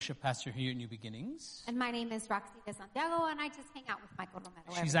worship pastor here at New Beginnings. And my name is Roxy de Santiago, and I just hang out with Michael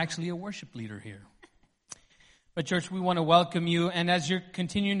Romero. She's actually a worship leader here. But church, we want to welcome you. And as you're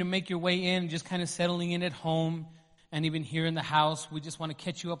continuing to make your way in, just kind of settling in at home and even here in the house, we just want to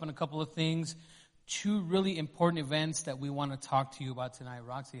catch you up on a couple of things. 2 really important events that we want to talk to you about tonight.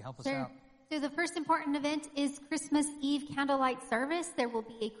 Roxy, help us out. So the first important event is Christmas Eve candlelight service. There will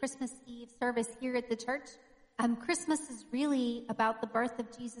be a Christmas Eve service here at the church. Christmas is really about the birth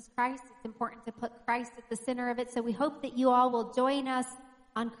of Jesus Christ. It's important to put Christ at the center of it. So we hope that you all will join us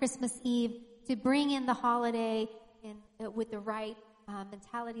on Christmas Eve to bring in the holiday with the right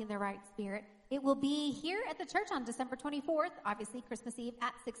mentality and the right spirit. It will be here at the church on December 24th, obviously Christmas Eve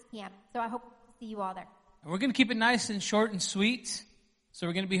at 6 p.m. So I hope to see you all there. We're going to keep it nice and short and sweet. So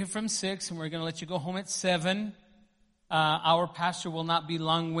we're going to be here from 6, and we're going to let you go home at 7. Our pastor will not be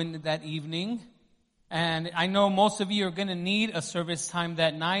long-winded that evening. And I know most of you are going to need a service time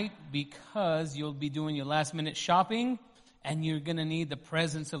that night because you'll be doing your last-minute shopping, and you're going to need the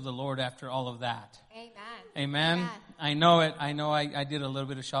presence of the Lord after all of that. Amen. Amen. Amen. I know it. I know I did a little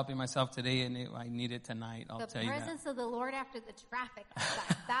bit of shopping myself today, and I need it tonight. I'll tell you that. The presence of the Lord after the traffic.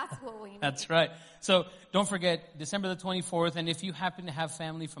 That's what we need. That's right. So don't forget, December the 24th, and if you happen to have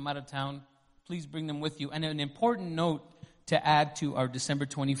family from out of town, please bring them with you. And an important note to add to our December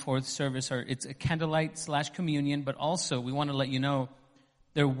 24th service, it's a candlelight/communion, but also we want to let you know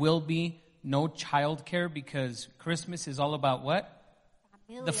there will be no childcare because Christmas is all about what?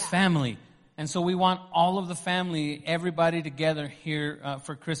 Familia. The family. And so we want all of the family, everybody together here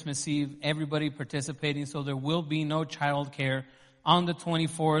for Christmas Eve, everybody participating. So there will be no childcare on the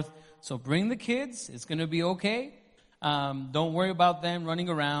 24th. So bring the kids. It's going to be okay. Don't worry about them running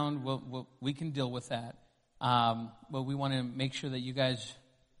around. We can deal with that. But we want to make sure that you guys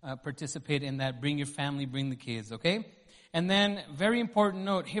participate in that. Bring your family, bring the kids, okay? And then, very important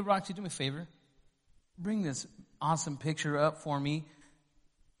note. Hey, Roxy, do me a favor. Bring this awesome picture up for me.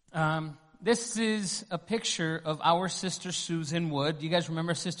 This is a picture of our sister Susan Wood. Do you guys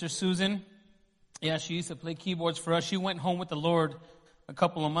remember Sister Susan? Yeah, she used to play keyboards for us. She went home with the Lord a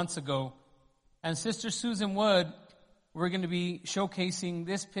couple of months ago. And Sister Susan Wood, we're going to be showcasing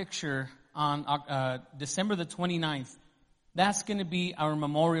this picture on December the 29th. That's going to be our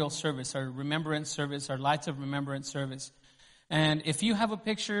memorial service, our remembrance service, our Lights of Remembrance service. And if you have a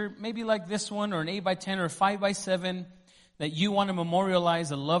picture, maybe like this one, or an 8x10 or a 5x7, that you want to memorialize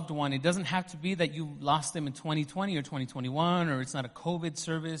a loved one, it doesn't have to be that you lost them in 2020 or 2021, or it's not a COVID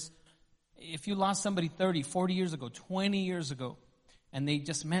service. If you lost somebody 30, 40 years ago, 20 years ago, and they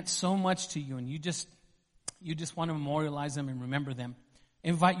just meant so much to you, and you just want to memorialize them and remember them,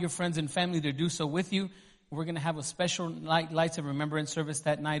 invite your friends and family to do so with you. We're going to have a special Lights of Remembrance service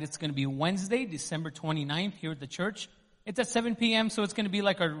that night. It's going to be Wednesday, December 29th here at the church. It's at 7 p.m., so it's going to be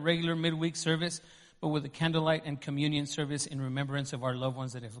like our regular midweek service, but with a candlelight and communion service in remembrance of our loved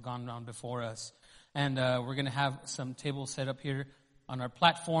ones that have gone on before us. And we're going to have some tables set up here on our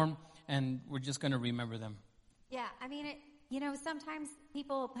platform, and we're just going to remember them. Yeah, I mean, sometimes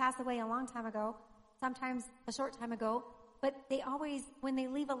people pass away a long time ago, sometimes a short time ago, but they always, when they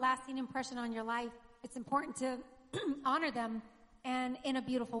leave a lasting impression on your life, it's important to honor them and in a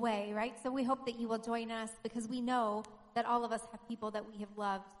beautiful way, right? So we hope that you will join us because we know that all of us have people that we have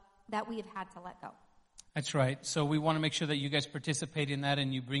loved that we have had to let go. That's right. So we want to make sure that you guys participate in that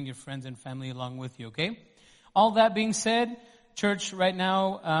and you bring your friends and family along with you, okay? All that being said, church, right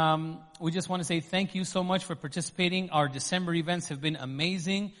now, we just want to say thank you so much for participating. Our December events have been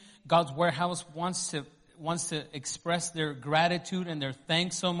amazing. God's Warehouse wants to express their gratitude and their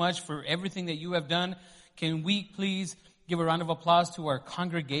thanks so much for everything that you have done. Can we please give a round of applause to our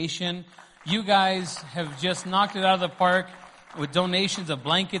congregation? You guys have just knocked it out of the park with donations of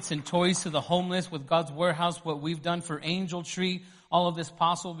blankets and toys to the homeless, with God's Warehouse, what we've done for Angel Tree, all of this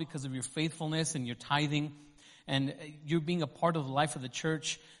possible because of your faithfulness and your tithing and you're being a part of the life of the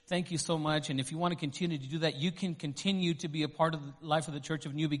church. Thank you so much. And if you want to continue to do that, you can continue to be a part of the life of the Church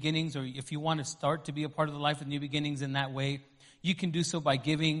of New Beginnings, or if you want to start to be a part of the life of New Beginnings in that way, you can do so by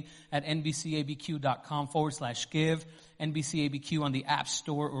giving at nbcabq.com/give, NBCABQ on the App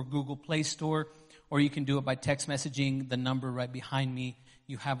Store or Google Play Store, or you can do it by text messaging the number right behind me.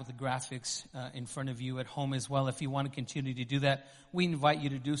 You have the graphics in front of you at home as well. If you want to continue to do that, we invite you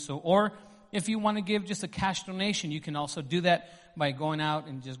to do so. Or if you want to give just a cash donation, you can also do that by going out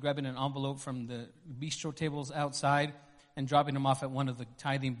and just grabbing an envelope from the bistro tables outside and dropping them off at one of the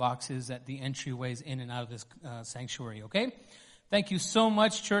tithing boxes at the entryways in and out of this sanctuary, okay? Thank you so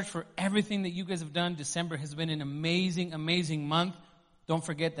much, church, for everything that you guys have done. December has been an amazing, amazing month. Don't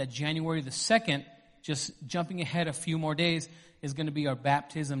forget that January the 2nd just jumping ahead a few more days, is going to be our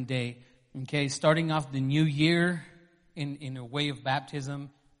baptism day. Okay, starting off the new year in a way of baptism,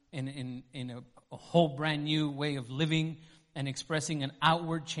 in a whole brand new way of living and expressing an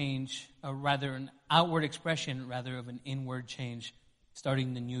outward change, or rather an outward expression rather of an inward change,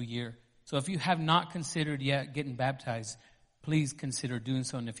 starting the new year. So if you have not considered yet getting baptized, please consider doing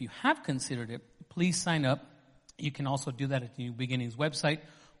so. And if you have considered it, please sign up. You can also do that at the New Beginnings website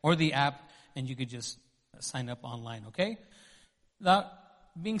or the app, and you could just sign up online, okay? That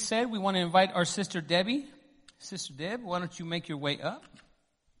being said, we want to invite our sister Debbie. Sister Deb, why don't you make your way up,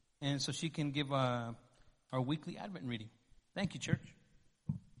 and so she can give our weekly Advent reading. Thank you, church.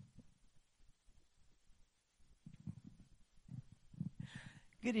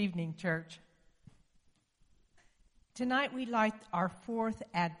 Good evening, church. Tonight we light our fourth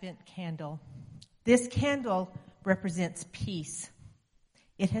Advent candle. This candle represents peace.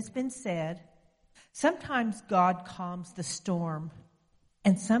 It has been said, sometimes God calms the storm,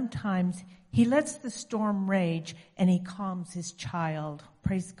 and sometimes he lets the storm rage and he calms his child.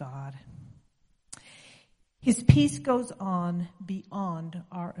 Praise God. His peace goes on beyond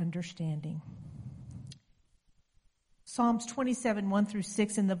our understanding. Psalms 27,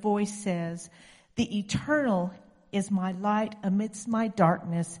 1-6 in the Voice says, "The Eternal is my light amidst my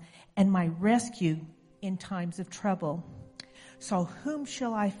darkness and my rescue in times of trouble. So whom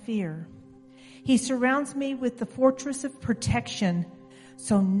shall I fear? He surrounds me with the fortress of protection,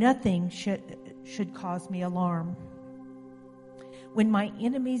 so nothing should cause me alarm. When my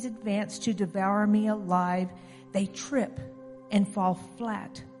enemies advance to devour me alive, they trip and fall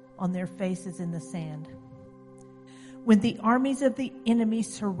flat on their faces in the sand. When the armies of the enemy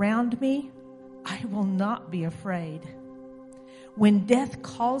surround me, I will not be afraid. When death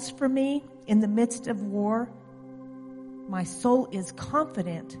calls for me in the midst of war, my soul is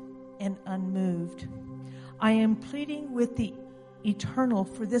confident and unmoved. I am pleading with the Eternal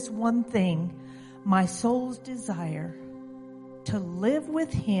for this one thing, my soul's desire, to live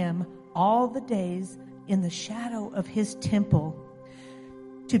with him all the days in the shadow of his temple,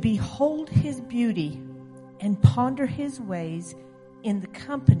 to behold his beauty and ponder his ways in the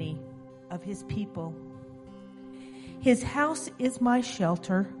company of his people. His house is my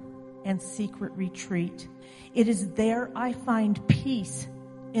shelter and secret retreat. It is there I find peace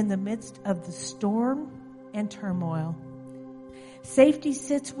in the midst of the storm and turmoil. Safety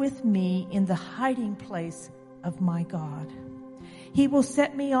sits with me in the hiding place of my God. He will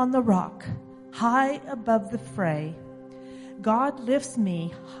set me on the rock, high above the fray. God lifts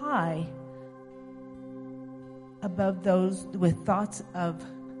me high above those with thoughts of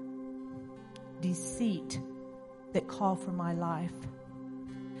deceit that call for my life.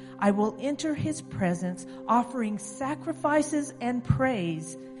 I will enter his presence, offering sacrifices and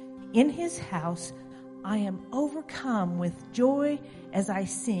praise. In his house, I am overcome with joy as I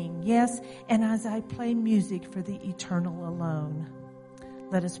sing, yes, and as I play music for the Eternal alone.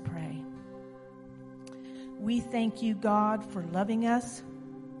 Let us pray. We thank you, God, for loving us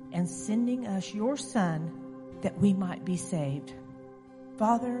and sending us your Son that we might be saved.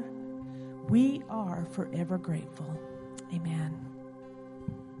 Father, we are forever grateful. Amen.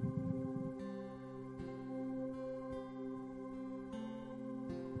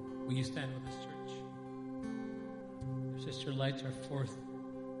 Will you stand with us, church? Our sister lights our fourth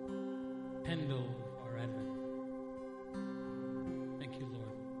candle of our Advent. Thank you,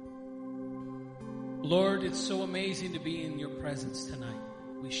 Lord. Lord, it's so amazing to be in your presence tonight.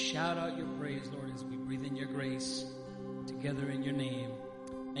 We shout out your praise, Lord, as we breathe in your grace together in your name.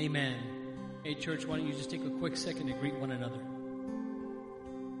 Amen. Hey, church, why don't you just take a quick second to greet one another?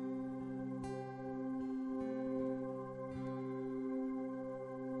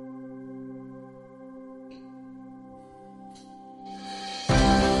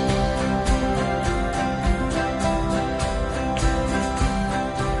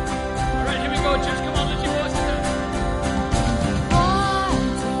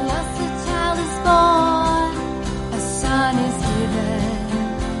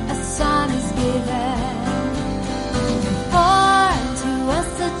 For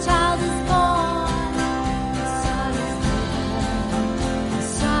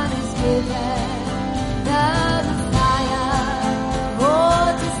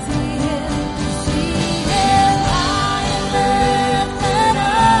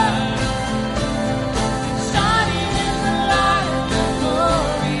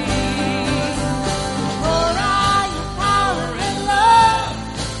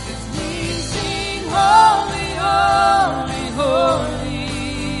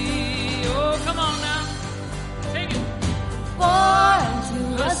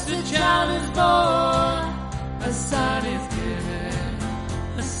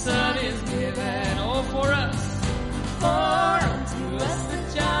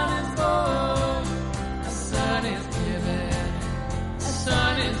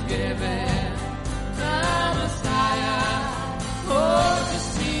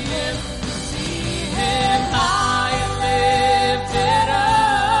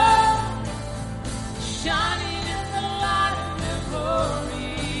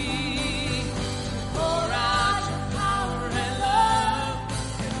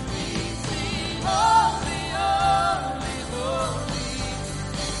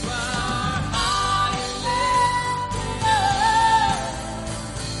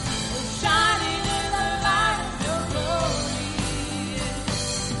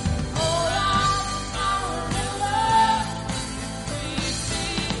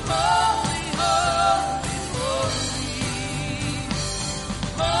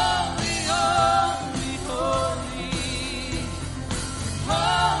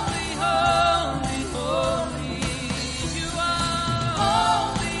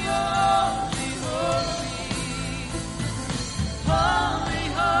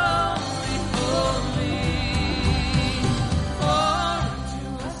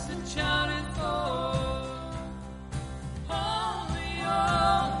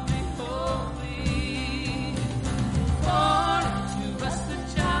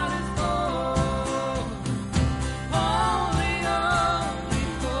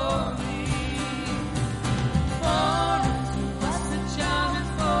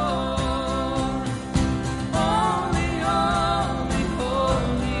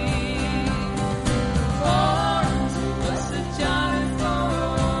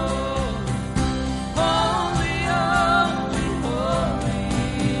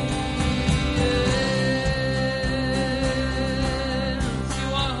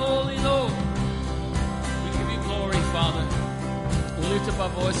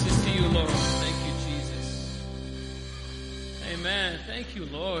praises to you, Lord. Thank you, Jesus. Amen. Thank you,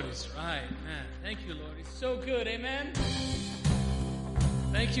 Lord. It's right, man. Thank you, Lord. He's so good. Amen.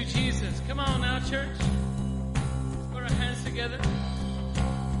 Thank you, Jesus. Come on now, church. Let's put our hands together.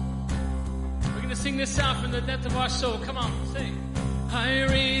 We're going to sing this out from the depth of our soul. Come on, sing. I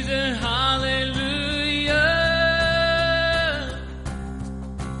raise a hallelujah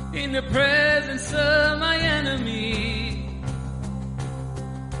in the presence of my enemy.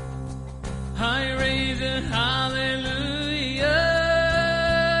 I raise a hallelujah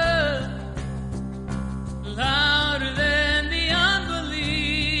louder than the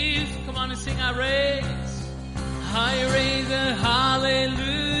unbelief. Come on and sing. I raise a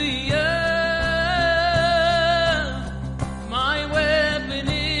hallelujah. My weapon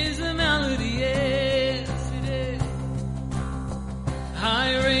is a melody. Yes, it is.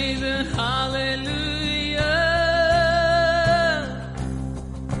 I raise a hallelujah.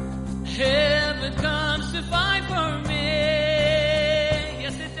 Heaven comes to fight for me.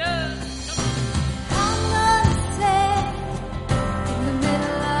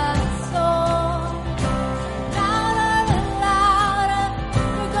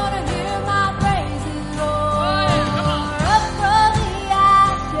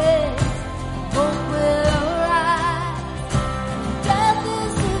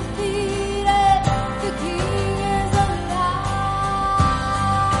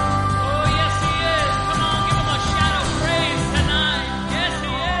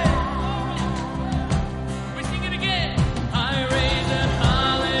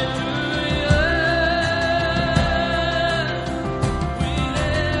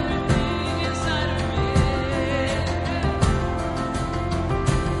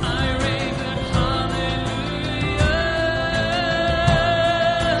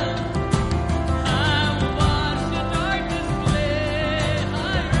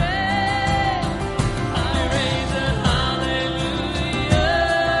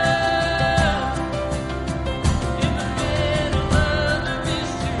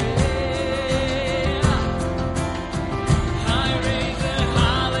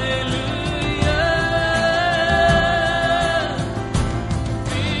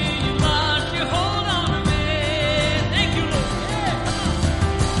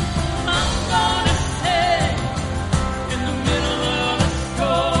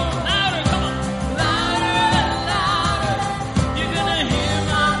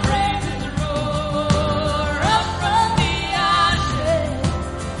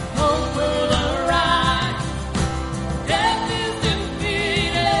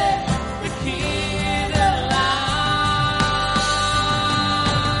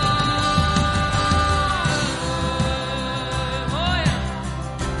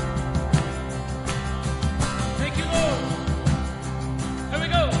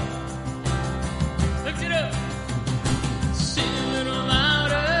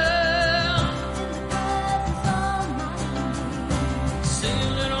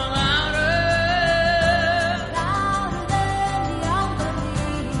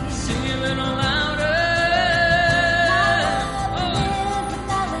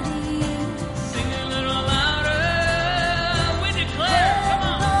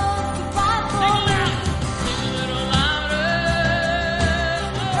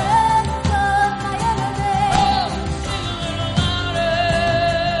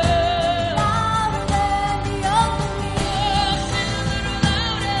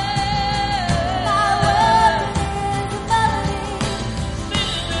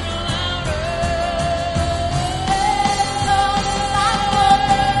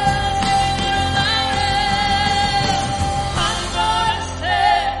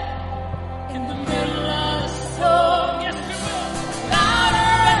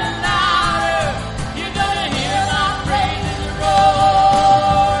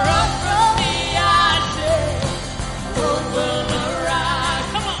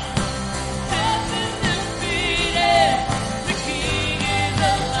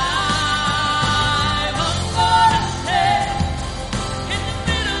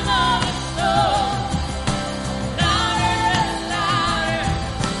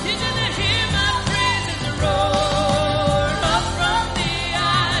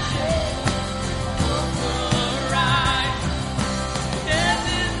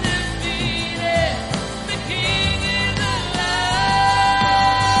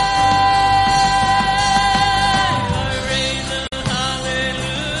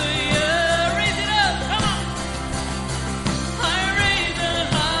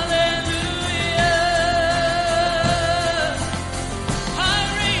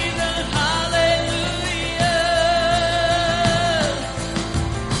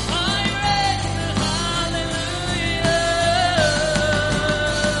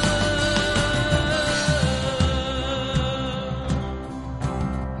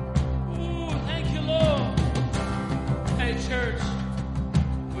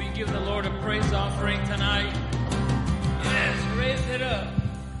 praise offering tonight. Yes, raise it up.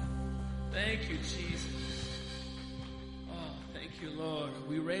 Thank you, Jesus. Oh, thank you, Lord.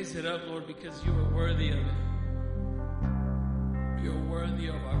 We raise it up, Lord, because you are worthy of it. You're worthy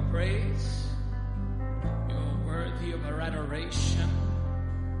of our praise. You're worthy of our adoration.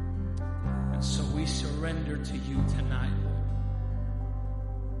 And so we surrender to you tonight,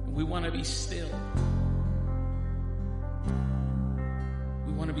 Lord. We want to be still.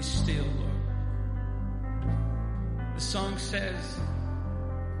 We want to be still, Lord. The song says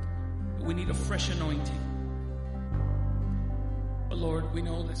that we need a fresh anointing. But Lord, we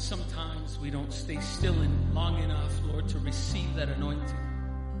know that sometimes we don't stay still long enough, Lord, to receive that anointing.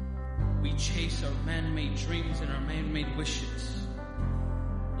 We chase our man-made dreams and our man-made wishes.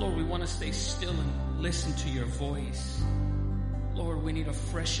 Lord, we want to stay still and listen to your voice. Lord, we need a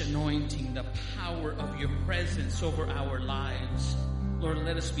fresh anointing, the power of your presence over our lives. Lord,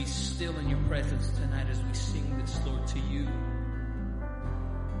 let us be still in your presence tonight as we sing this, Lord, to you.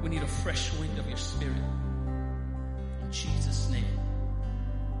 We need a fresh wind of your spirit. In Jesus' name.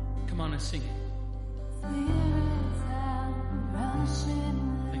 Come on and sing it.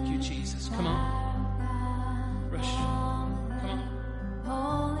 Thank you, Jesus. Come on. Rush. Come on.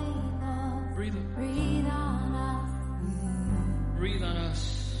 Breathe on us. Breathe on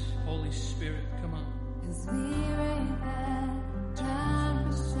us, Holy Spirit. Come on.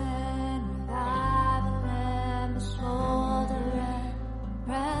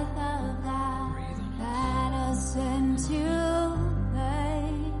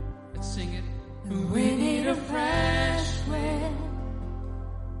 Let's sing it. We need a fresh wind,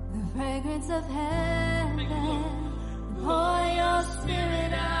 the fragrance of heaven. Pour your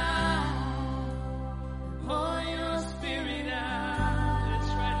spirit out. Pour your spirit out.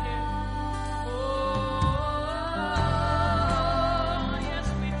 It's right here. Oh, yes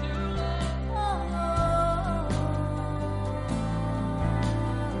we do.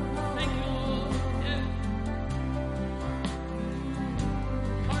 Thank you, Lord. Yeah.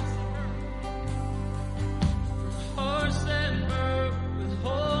 Horse and bird with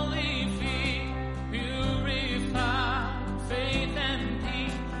holy feet, purify faith and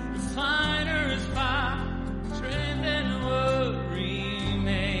peace.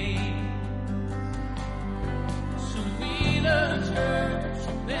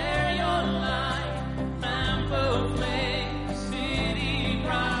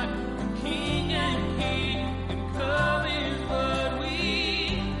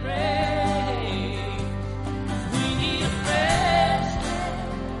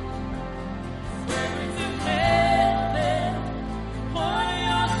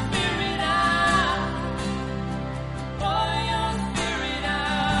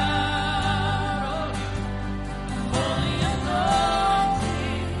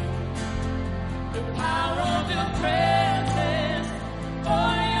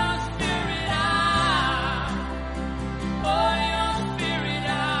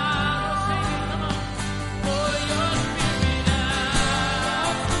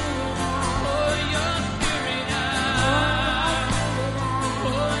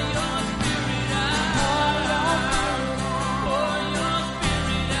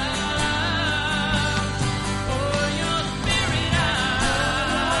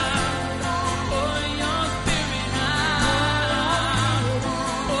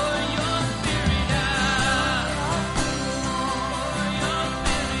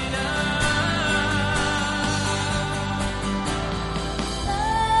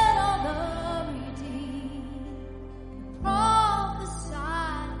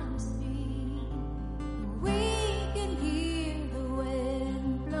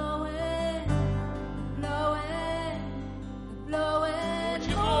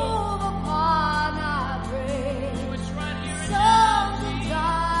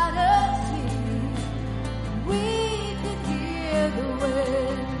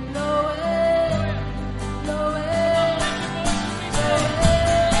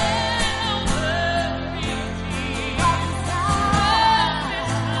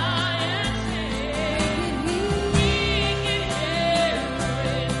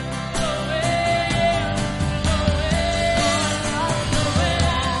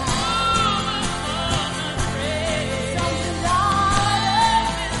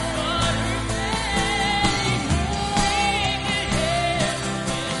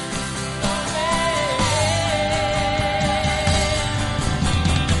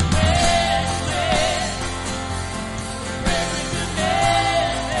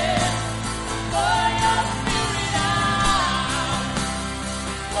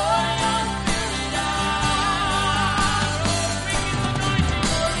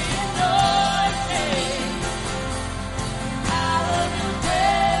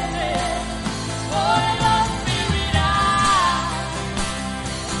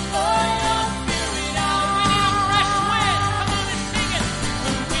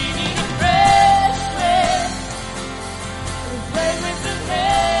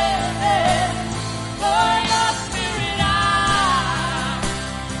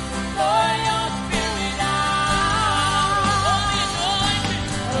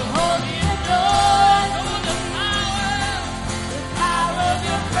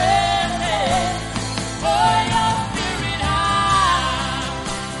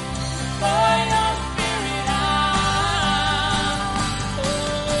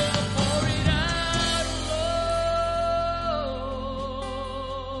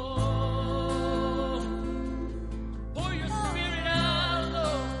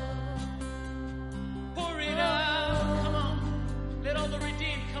 all the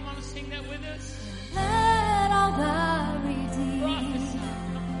redeemed come on and sing that with us. Let all the redeemed Prophesy.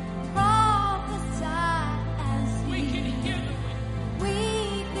 prophesy and We sing. can hear the wind. We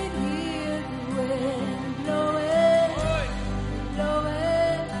can hear the wind blowing,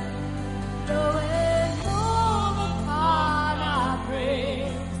 blowing, blowing over upon our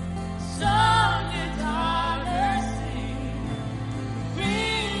praise. Sun and daughters sing. We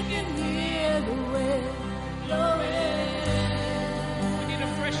can hear the wind blowing. We need a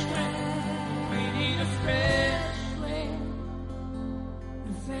fresh wind. We need a fresh wind,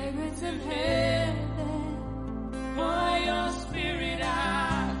 the fragrance of heaven. Pour your spirit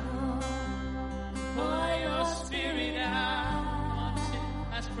out, pour your spirit out.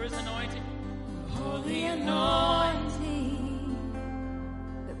 Ask for his anointing. Holy anointing,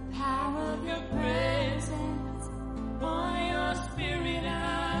 the power of your presence. Pour your spirit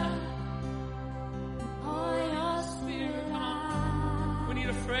out, pour your spirit out. We need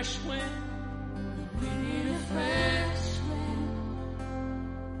a fresh wind. We need a fresh wind,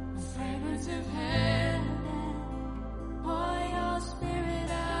 the fragrance of heaven. Pour your spirit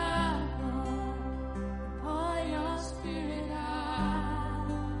out, Lord. Pour your spirit out.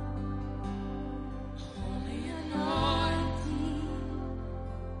 Holy anointing,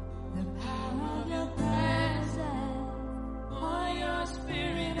 the power of your presence. Pour your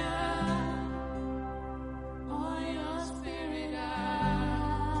spirit out. Pour your spirit out.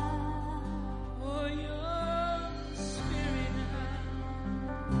 Pour your spirit out.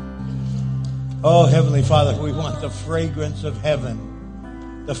 Oh, Heavenly Father, we want the fragrance of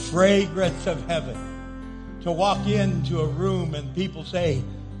heaven. The fragrance of heaven. To walk into a room and people say,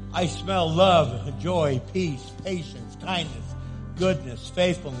 I smell love, joy, peace, patience, kindness, goodness,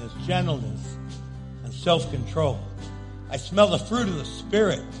 faithfulness, gentleness, and self-control. I smell the fruit of the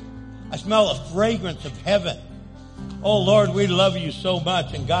Spirit. I smell the fragrance of heaven. Oh, Lord, we love you so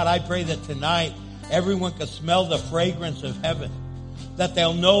much. And God, I pray that tonight everyone can smell the fragrance of heaven. That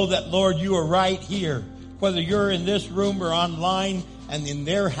they'll know that, Lord, you are right here. Whether you're in this room or online and in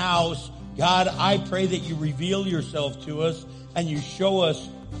their house, God, I pray that you reveal yourself to us and you show us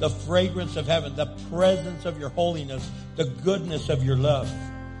the fragrance of heaven, the presence of your holiness, the goodness of your love.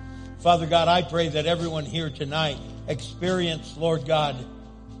 Father God, I pray that everyone here tonight experience, Lord God,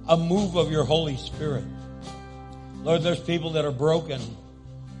 a move of your Holy Spirit. Lord, there's people that are broken.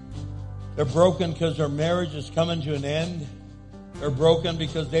 They're broken because their marriage is coming to an end. They're broken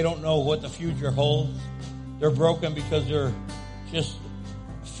because they don't know what the future holds. They're broken because they're just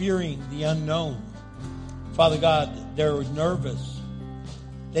fearing the unknown. Father God, they're nervous.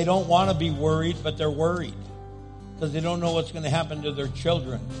 They don't want to be worried, but they're worried because they don't know what's going to happen to their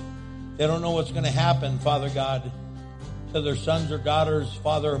children. They don't know what's going to happen, Father God, to their sons or daughters,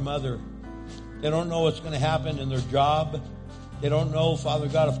 father or mother. They don't know what's going to happen in their job. They don't know, Father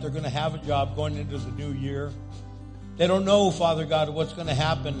God, if they're going to have a job going into the new year. They don't know, Father God, what's going to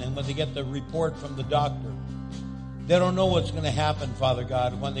happen and when they get the report from the doctor. They don't know what's going to happen, Father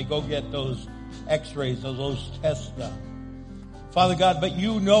God, when they go get those x-rays or those tests done. Father God, but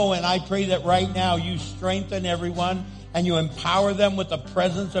you know, and I pray that right now you strengthen everyone and you empower them with the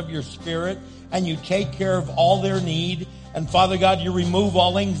presence of your Spirit and you take care of all their need. And Father God, you remove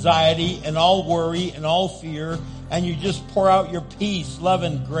all anxiety and all worry and all fear and you just pour out your peace, love,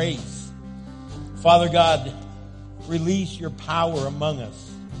 and grace. Father God, release your power among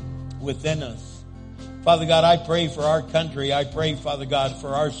us, within us. Father God, I pray for our country. I pray, Father God, for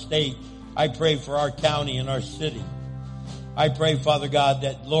our state. I pray for our county and our city. I pray, Father God,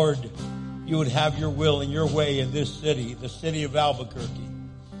 that, Lord, you would have your will and your way in this city, the city of Albuquerque.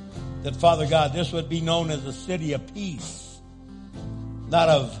 That, Father God, this would be known as a city of peace, not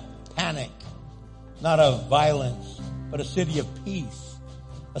of panic, not of violence, but a city of peace,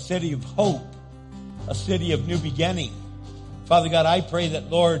 a city of hope, a city of new beginning. Father God, I pray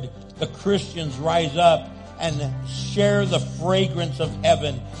that, Lord, the Christians rise up and share the fragrance of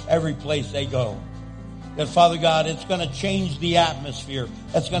heaven every place they go. That, Father God, it's going to change the atmosphere.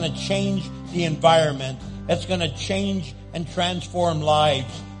 It's going to change the environment. It's going to change and transform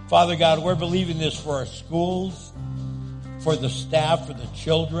lives. Father God, we're believing this for our schools, for the staff, for the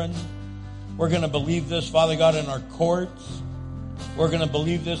children. We're going to believe this, Father God, in our courts. We're going to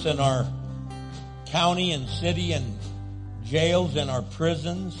believe this in our county and city and jails and our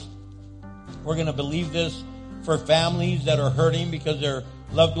prisons. We're going to believe this for families that are hurting because their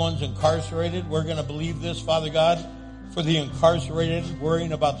loved ones incarcerated. We're going to believe this, Father God, for the incarcerated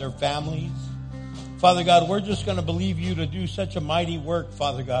worrying about their families. Father God, we're just going to believe you to do such a mighty work,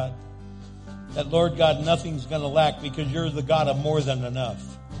 Father God, that, Lord God, nothing's going to lack because you're the God of more than enough.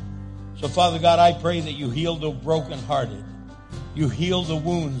 So, Father God, I pray that you heal the brokenhearted. you heal the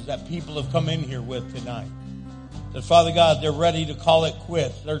wounds that people have come in here with tonight. That, Father God, they're ready to call it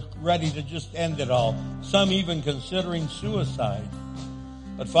quits. They're ready to just end it all. Some even considering suicide.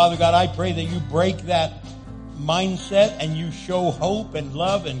 But, Father God, I pray that you break that mindset and you show hope and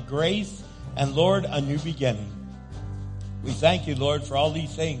love and grace and, Lord, a new beginning. We thank you, Lord, for all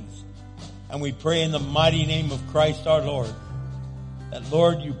these things. And we pray in the mighty name of Christ our Lord that,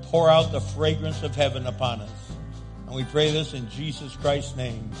 Lord, you pour out the fragrance of heaven upon us. And we pray this in Jesus Christ's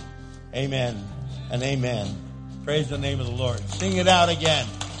name. Amen and amen. Praise the name of the Lord. Sing it out again.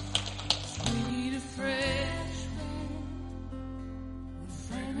 We need a fresh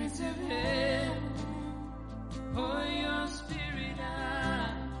fragrance of heaven. Pour your spirit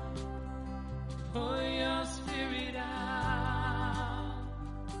out. Pour your spirit out.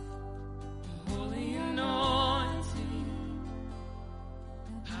 The holy anointing.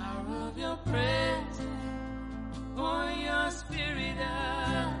 The power of your presence. Pour your spirit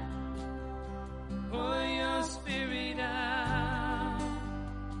out. Pour your spirit out.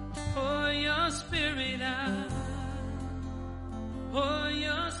 Pour your spirit out. Pour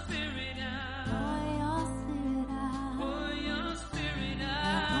your spirit out. Pour your spirit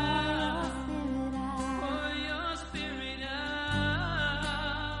out. Pour your spirit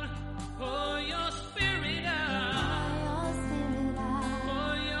out. Pour your spirit out.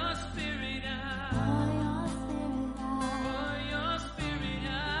 Pour your spirit out. Pour your spirit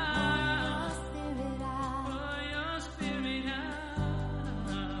out. Pour your spirit out.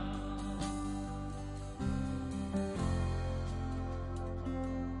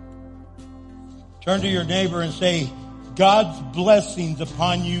 Turn to your neighbor and say, God's blessings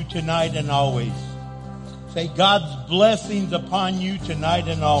upon you tonight and always. Say, God's blessings upon you tonight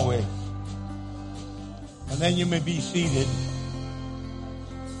and always. And then you may be seated.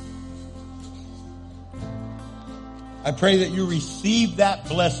 I pray that you receive that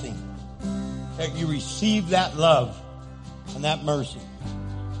blessing, that you receive that love and that mercy.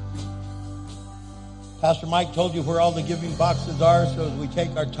 Pastor Mike told you where all the giving boxes are, so as we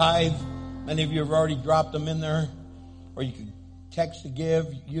take our tithe, many of you have already dropped them in there, or you can text to give,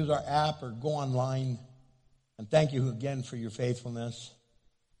 use our app, or go online. And thank you again for your faithfulness.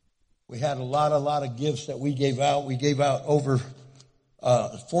 We had a lot of gifts that we gave out. We gave out over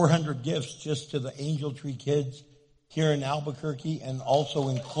 400 gifts just to the Angel Tree kids here in Albuquerque and also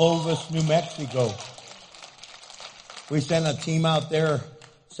in Clovis, New Mexico. We sent a team out there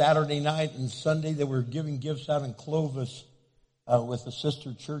Saturday night and Sunday. They were giving gifts out in Clovis with the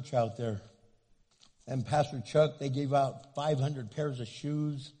sister church out there. And Pastor Chuck, they gave out 500 pairs of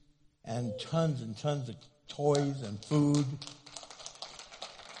shoes and tons of toys and food.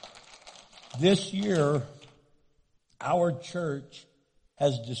 This year, our church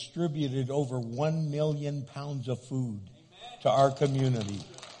has distributed over 1 million pounds of food to our community.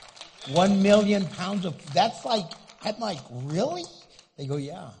 1 million pounds of, that's like, I'm like, really? They go,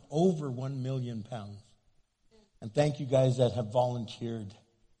 yeah, over 1 million pounds. And thank you guys that have volunteered.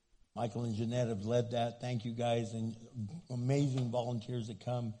 Michael and Jeanette have led that. Thank you guys, and amazing volunteers that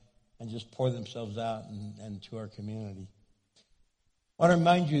come and just pour themselves out and to our community. I want to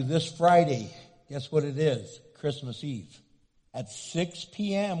remind you, this Friday, guess what it is? Christmas Eve. At 6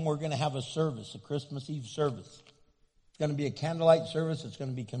 p.m., we're going to have a service, a Christmas Eve service. It's going to be a candlelight service. It's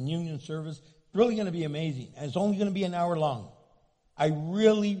going to be communion service. It's really going to be amazing. And it's only going to be an hour long. I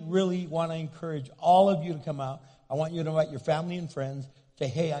really, really want to encourage all of you to come out. I want you to invite your family and friends. Say,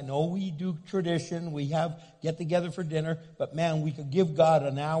 hey, I know we do tradition. We have get together for dinner. But, man, we could give God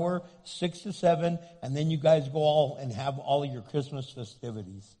an hour, 6 to 7, and then you guys go all and have all of your Christmas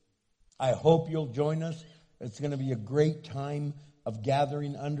festivities. I hope you'll join us. It's going to be a great time of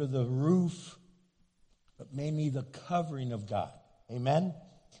gathering under the roof, but mainly the covering of God. Amen?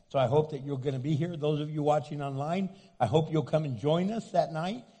 So I hope that you're going to be here. Those of you watching online, I hope you'll come and join us that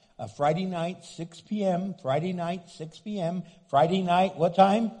night. Friday night, 6 p.m. Friday night, 6 p.m. Friday night, what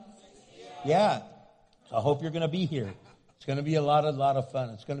time? 6 p.m. Yeah. So I hope you're going to be here. It's going to be a lot of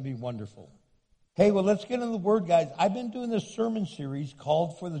fun. It's going to be wonderful. Hey, well, let's get into the Word, guys. I've been doing this sermon series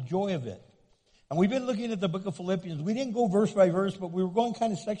called For the Joy of It. And we've been looking at the book of Philippians. We didn't go verse by verse, but we were going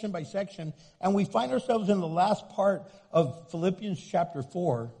kind of section by section. And we find ourselves in the last part of Philippians chapter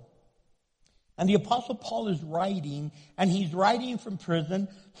 4. And the Apostle Paul is writing, and he's writing from prison.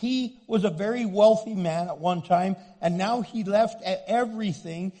 He was a very wealthy man at one time, and now he left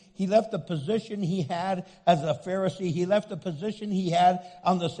everything. He left the position he had as a Pharisee. He left the position he had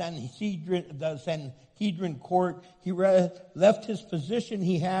on the Sanhedrin court. He left his position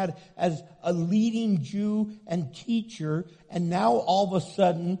he had as a leading Jew and teacher, and now all of a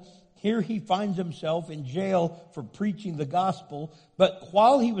sudden here he finds himself in jail for preaching the gospel. But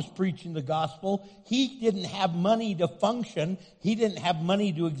while he was preaching the gospel, he didn't have money to function. He didn't have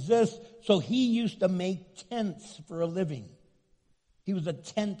money to exist. So he used to make tents for a living. He was a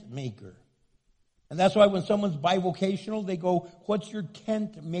tent maker. And that's why when someone's bivocational, they go, what's your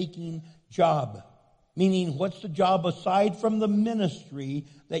tent making job? Meaning, what's the job aside from the ministry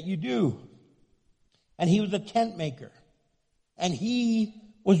that you do? And he was a tent maker. And he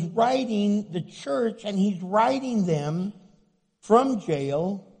was writing the church, and he's writing them from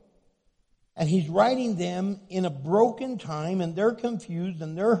jail, and he's writing them in a broken time, and they're confused,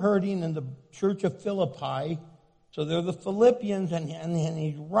 and they're hurting in the church of Philippi. So they're the Philippians, and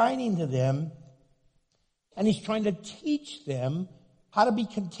he's writing to them, and he's trying to teach them how to be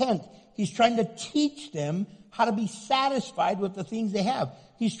content. He's trying to teach them how to be satisfied with the things they have.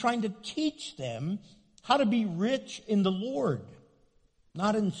 He's trying to teach them how to be rich in the Lord.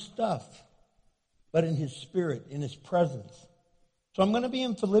 Not in stuff, but in his spirit, in his presence. So I'm going to be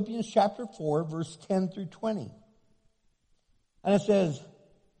in Philippians chapter 4, verse 10 through 20. And it says,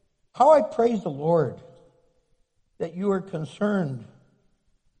 how I praise the Lord that you are concerned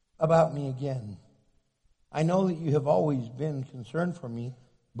about me again. I know that you have always been concerned for me,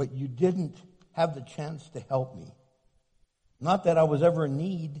 but you didn't have the chance to help me. Not that I was ever in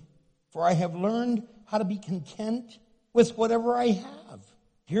need, for I have learned how to be content with whatever I have.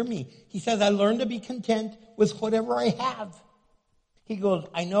 Hear me. He says, I learned to be content with whatever I have. He goes,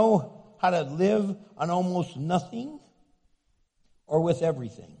 I know how to live on almost nothing or with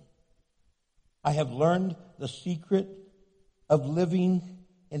everything. I have learned the secret of living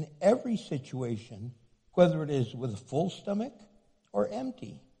in every situation, whether it is with a full stomach or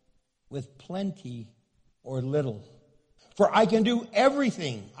empty, with plenty or little. For I can do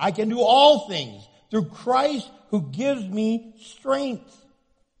everything. I can do all things through Christ who gives me strength.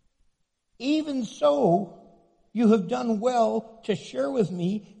 Even so, you have done well to share with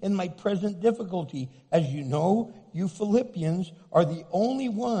me in my present difficulty. As you know, you Philippians are the only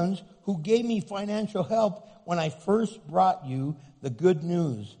ones who gave me financial help when I first brought you the good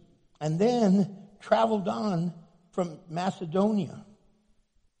news, and then traveled on from Macedonia.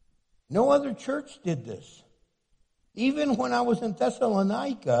 No other church did this. Even when I was in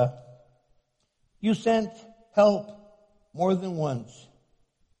Thessalonica, you sent help more than once.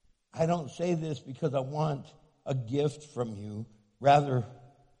 I don't say this because I want a gift from you. Rather,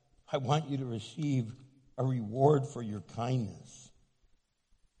 I want you to receive a reward for your kindness.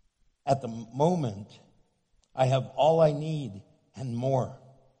 At the moment, I have all I need and more.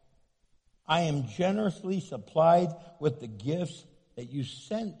 I am generously supplied with the gifts that you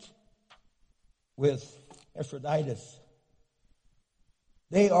sent with Epaphroditus.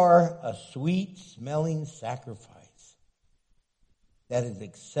 They are a sweet-smelling sacrifice that is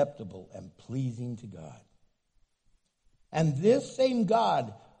acceptable and pleasing to God. And this same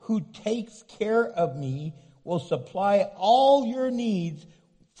God who takes care of me will supply all your needs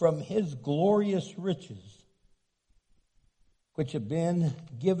from his glorious riches, which have been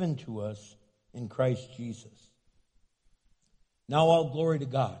given to us in Christ Jesus. Now all glory to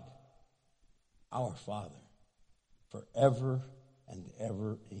God, our Father, forever and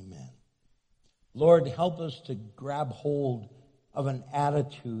ever. Amen. Lord, help us to grab hold of an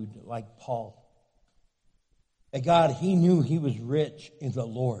attitude like Paul. That God, he knew he was rich in the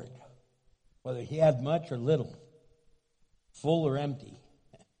Lord. Whether he had much or little, full or empty,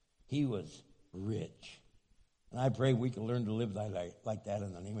 he was rich. And I pray we can learn to live like that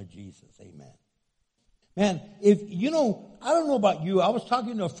in the name of Jesus. Amen. Man, I don't know about you. I was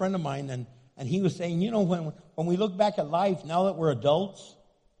talking to a friend of mine, and he was saying, when we look back at life, now that we're adults,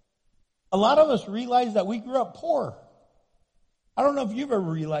 a lot of us realize that we grew up poor. I don't know if you've ever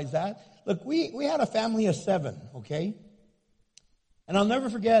realized that. Look, we had a family of 7, okay? And I'll never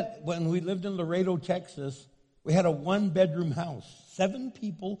forget when we lived in Laredo, Texas, we had a 1-bedroom house. 7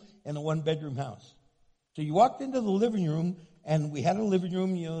 people in a 1-bedroom house. So you walked into the living room, and we had a living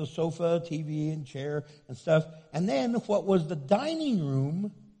room, sofa, TV, and chair and stuff. And then what was the dining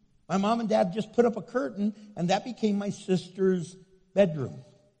room, my mom and dad just put up a curtain, and that became my sister's bedroom.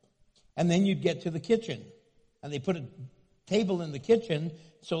 And then you'd get to the kitchen, and they put a table in the kitchen,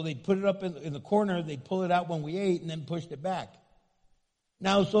 so they'd put it up in the corner, they'd pull it out when we ate, and then pushed it back.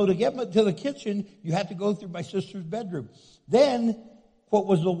 Now, so to get to the kitchen, you had to go through my sister's bedroom. Then, what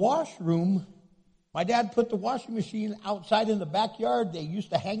was the washroom, my dad put the washing machine outside in the backyard. They used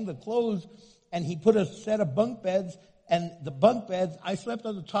to hang the clothes, and he put a set of bunk beds, and the bunk beds, I slept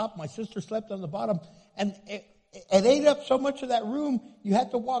on the top, my sister slept on the bottom, and it ate up so much of that room, you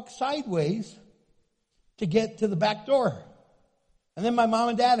had to walk sideways to get to the back door. And then my mom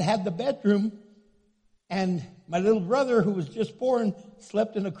and dad had the bedroom, and my little brother, who was just born,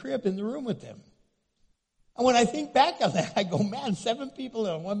 slept in a crib in the room with them. And when I think back on that, I go, man, 7 people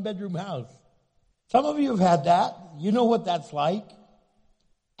in a one-bedroom house. Some of you have had that. You know what that's like.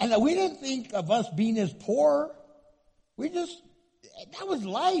 And we didn't think of us being as poor. That was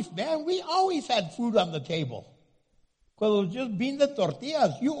life, man. We always had food on the table. Because it was just being the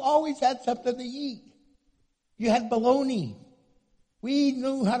tortillas. You always had something to eat. You had bologna. We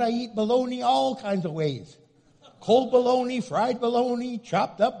knew how to eat bologna all kinds of ways. Cold bologna, fried bologna,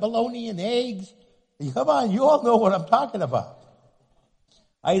 chopped up bologna and eggs. Come on, you all know what I'm talking about.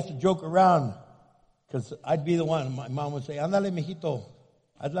 I used to joke around because I'd be the one. My mom would say, "Ándale, mijito,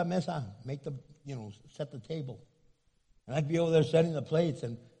 haz la mesa, set the table." And I'd be over there setting the plates,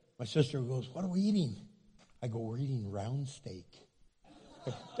 and my sister goes, "What are we eating?" I go, "We're eating round steak."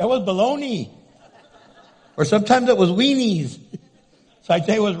 That was bologna. Or sometimes it was weenies. So I'd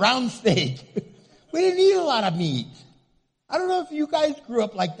say it was round steak. We didn't eat a lot of meat. I don't know if you guys grew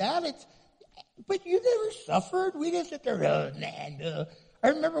up like that. But you never suffered. We didn't sit there. I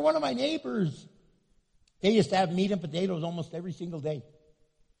remember one of my neighbors. They used to have meat and potatoes almost every single day.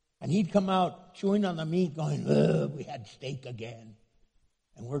 And he'd come out chewing on the meat going, we had steak again.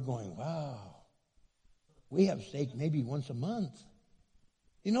 And we're going, wow. We have steak maybe once a month.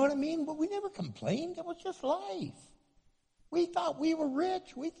 You know what I mean? But we never complained. It was just life. We thought we were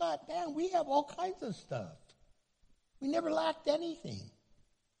rich. We thought, man, we have all kinds of stuff. We never lacked anything.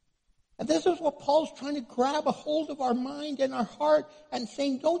 And this is what Paul's trying to grab a hold of our mind and our heart and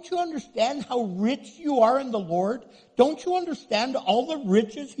saying, don't you understand how rich you are in the Lord? Don't you understand all the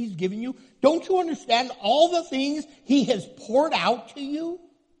riches he's given you? Don't you understand all the things he has poured out to you?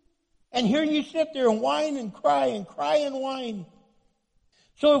 And here you sit there and whine and cry and whine.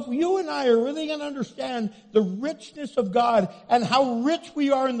 So if you and I are really going to understand the richness of God and how rich we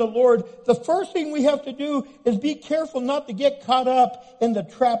are in the Lord, the first thing we have to do is be careful not to get caught up in the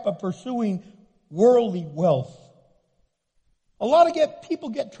trap of pursuing worldly wealth. A lot of people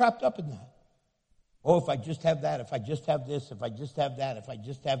get trapped up in that. Oh, if I just have that, if I just have this, if I just have that, if I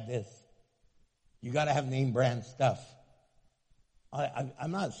just have this. You got to have name brand stuff. I'm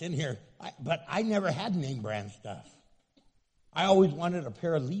not sitting here, but I never had name brand stuff. I always wanted a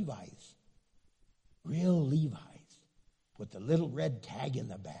pair of Levi's, real Levi's, with the little red tag in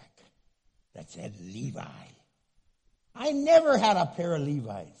the back that said Levi. I never had a pair of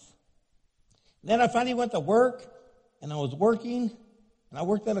Levi's. Then I finally went to work, and I was working, and I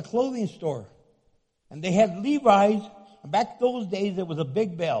worked at a clothing store. And they had Levi's, and back those days it was a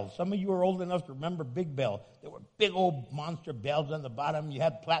Big Bell. Some of you are old enough to remember Big Bell. There were big old monster bells on the bottom. You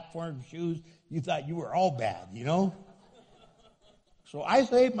had platform shoes. You thought you were all bad, you know? So I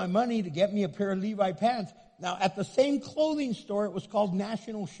saved my money to get me a pair of Levi pants. Now, at the same clothing store, it was called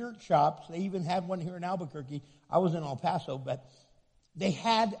National Shirt Shops. They even had one here in Albuquerque. I was in El Paso, but they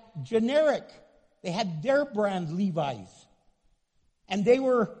had generic. They had their brand Levi's. And they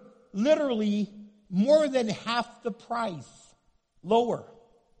were literally more than half the price lower.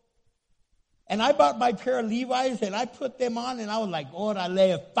 And I bought my pair of Levi's, and I put them on, and I was like,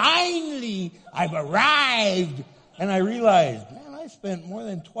 orale, finally, I've arrived. And I realized, man, I spent more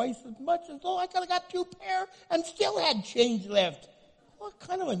than twice as much as though I could have got 2 pair and still had change left. What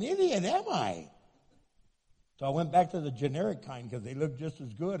kind of an idiot am I? So I went back to the generic kind because they looked just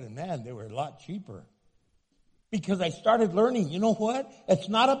as good, and man, they were a lot cheaper. Because I started learning, you know what? It's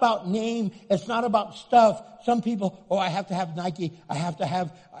not about name. It's not about stuff. Some people, I have to have Nike. I have to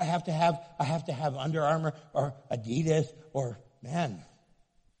have Under Armour or Adidas or, man.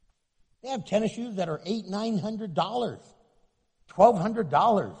 They have tennis shoes that are $800, $900,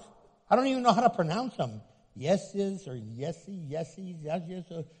 $1,200. I don't even know how to pronounce them. Yeses or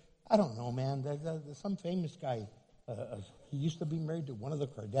Yessie. I don't know, man. There's some famous guy. He used to be married to one of the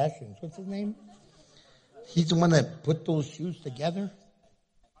Kardashians. What's his name? He's the one that put those shoes together.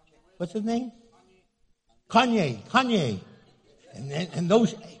 What's his name? Kanye. And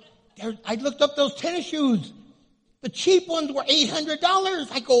those, I looked up those tennis shoes. The cheap ones were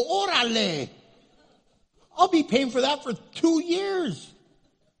 $800. I go, orale. I'll be paying for that for 2 years.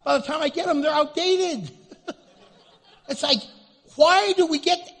 By the time I get them, they're outdated. It's like, why do we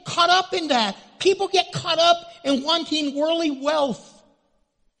get caught up in that? People get caught up in wanting worldly wealth.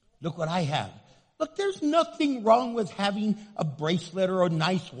 Look what I have. Look, there's nothing wrong with having a bracelet or a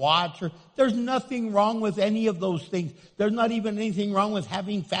nice watch. There's nothing wrong with any of those things. There's not even anything wrong with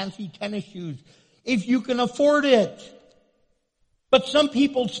having fancy tennis shoes, if you can afford it. But some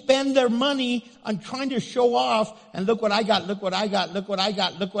people spend their money on trying to show off, and look what I got, look what I got, look what I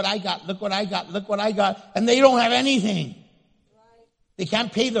got, look what I got, look what I got, look what I got, and they don't have anything. They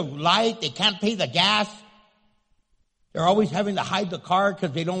can't pay the light. They can't pay the gas. They're always having to hide the car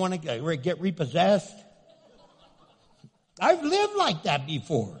because they don't want to get repossessed. I've lived like that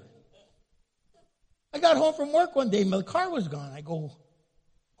before. I got home from work one day, my car was gone. I go,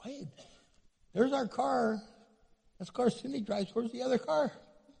 wait, there's our car. That's the car Cindy drives. Where's the other car?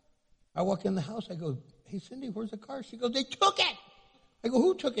 I walk in the house. I go, hey, Cindy, where's the car? She goes, they took it. I go,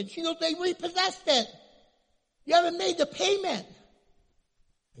 who took it? She goes, they repossessed it. You haven't made the payment.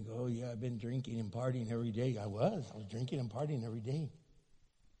 I go, oh, yeah, I've been drinking and partying every day. I was drinking and partying every day.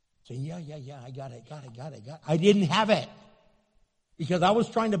 Saying, yeah, I got it. I didn't have it because I was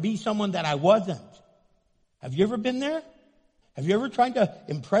trying to be someone that I wasn't. Have you ever been there? Have you ever tried to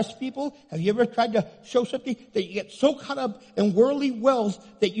impress people? Have you ever tried to show something that you get so caught up in worldly wealth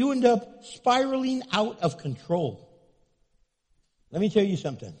that you end up spiraling out of control? Let me tell you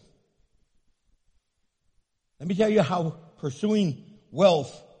something. Let me tell you how pursuing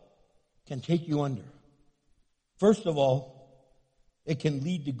wealth can take you under. First of all, it can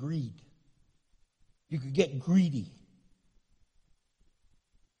lead to greed. You could get greedy,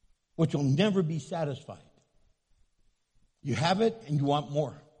 which will never be satisfied. You have it and you want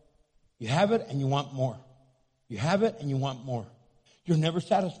more. You have it and you want more. You have it and you want more. You're never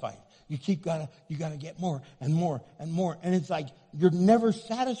satisfied. You gotta get more and more and more. And it's like you're never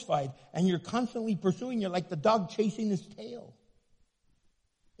satisfied and you're constantly pursuing. You're like the dog chasing his tail.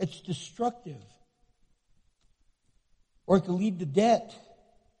 It's destructive. Or it can lead to debt,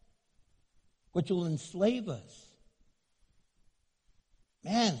 which will enslave us.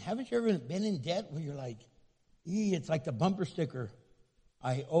 Man, haven't you ever been in debt where you're like, it's like the bumper sticker.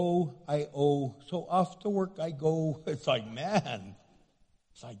 I owe, so off to work I go. It's like, man,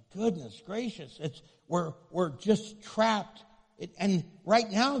 it's like, goodness gracious. We're just trapped. And right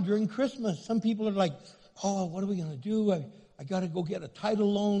now during Christmas, some people are like, oh, what are we going to do? I got to go get a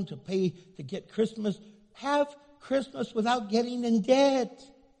title loan to pay to get Christmas. Have Christmas without getting in debt.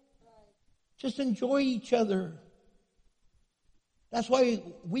 Just enjoy each other. That's why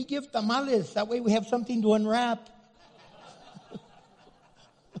we give tamales. That way we have something to unwrap.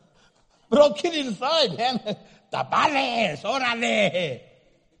 But all kidding aside, man, tamales, órale.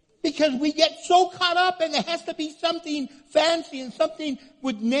 Because we get so caught up and it has to be something fancy and something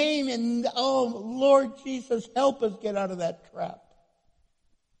with name and, oh, Lord Jesus, help us get out of that trap.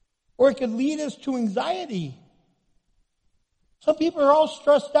 Or it could lead us to anxiety. Some people are all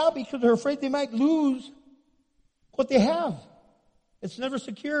stressed out because they're afraid they might lose what they have. It's never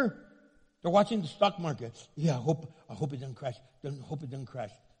secure. They're watching the stock market. Yeah, I hope it doesn't crash. Hope it doesn't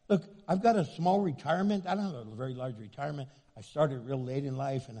crash. Look, I've got a small retirement. I don't have a very large retirement. I started real late in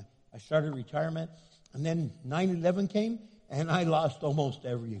life, and I started retirement. And then 9/11 came, and I lost almost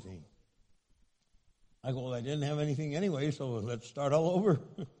everything. I go, well, I didn't have anything anyway, so let's start all over.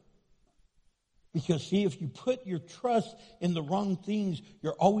 Because, see, if you put your trust in the wrong things,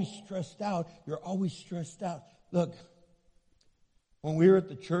 you're always stressed out. You're always stressed out. Look, when we were at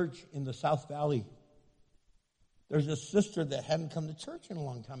the church in the South Valley, there's a sister that hadn't come to church in a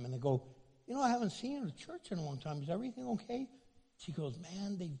long time. And they go, I haven't seen her at church in a long time. Is everything okay? She goes,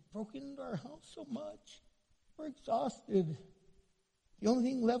 man, they've broken into our house so much. We're exhausted. The only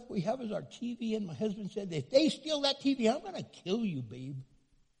thing left we have is our TV. And my husband said, if they steal that TV, I'm going to kill you, babe.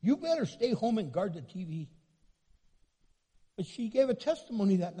 You better stay home and guard the TV. But she gave a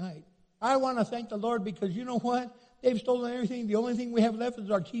testimony that night. I want to thank the Lord because you know what? They've stolen everything. The only thing we have left is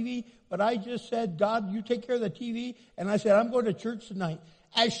our TV. But I just said, God, you take care of the TV. And I said, I'm going to church tonight.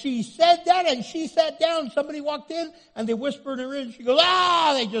 As she said that and she sat down, somebody walked in and they whispered in her ear. She goes,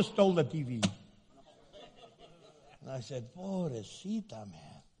 they just stole the TV. And I said, pobrecita, man.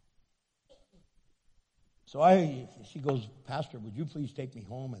 So she goes, Pastor, would you please take me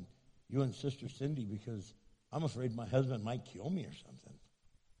home and you and Sister Cindy because I'm afraid my husband might kill me or something.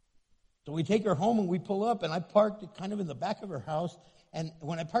 So we take her home and we pull up and I parked kind of in the back of her house. And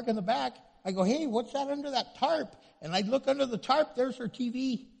when I park in the back, I go, hey, what's that under that tarp? And I look under the tarp, there's her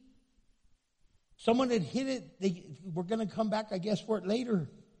TV. Someone had hit it. They were going to come back, I guess, for it later.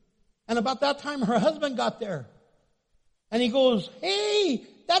 And about that time, her husband got there. And he goes, hey,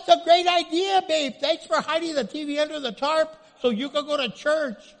 that's a great idea, babe. Thanks for hiding the TV under the tarp so you could go to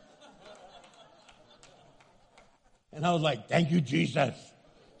church. And I was like, thank you, Jesus.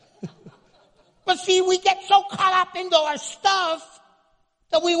 But see, we get so caught up into our stuff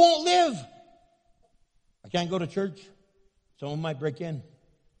that we won't live. I can't go to church. Someone might break in.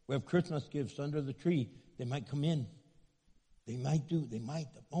 We have Christmas gifts under the tree. They might come in. They might.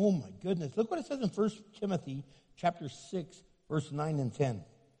 Oh my goodness. Look what it says in 1 Timothy chapter 6, verse 9 and 10.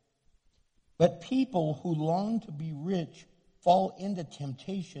 But people who long to be rich fall into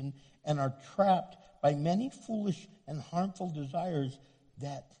temptation and are trapped by many foolish and harmful desires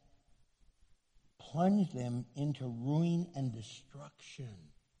that plunge them into ruin and destruction.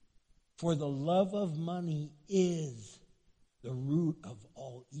 For the love of money is the root of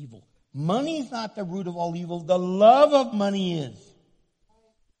all evil. Money is not the root of all evil. The love of money is.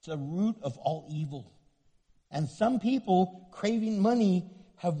 It's the root of all evil. And some people craving money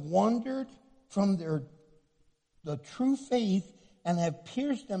have wandered from the true faith and have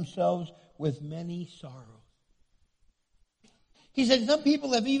pierced themselves with many sorrows. He said some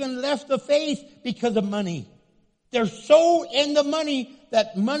people have even left the faith because of money. They're so into money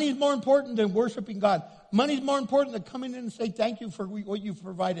that money is more important than worshiping God. Money is more important than coming in and saying thank you for what you've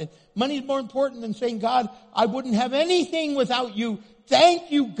provided. Money is more important than saying, God, I wouldn't have anything without you.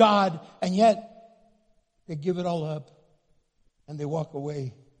 Thank you, God. And yet, they give it all up and they walk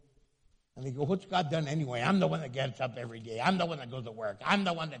away. And they go, what's God done anyway? I'm the one that gets up every day. I'm the one that goes to work. I'm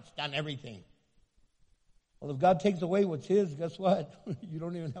the one that's done everything. Well, if God takes away what's his, guess what? You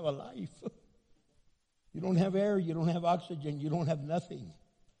don't even have a life. You don't have air. You don't have oxygen. You don't have nothing.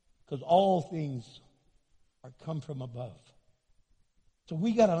 Because all things are come from above. So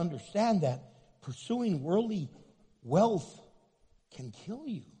we got to understand that pursuing worldly wealth can kill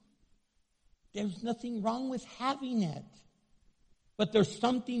you. There's nothing wrong with having it. But there's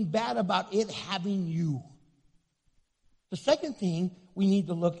something bad about it having you. The second thing we need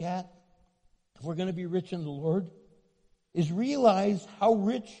to look at, if we're going to be rich in the Lord, is realize how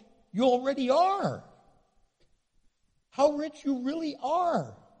rich you already are. How rich you really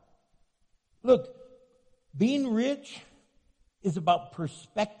are. Look, being rich is about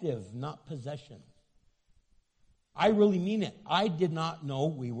perspective, not possession. I really mean it. I did not know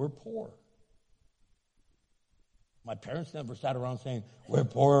we were poor. My parents never sat around saying, we're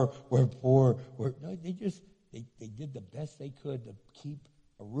poor, we're poor. No, they did the best they could to keep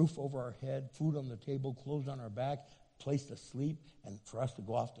a roof over our head, food on the table, clothes on our back, place to sleep, and for us to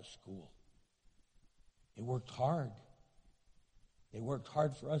go off to school. They worked hard. They worked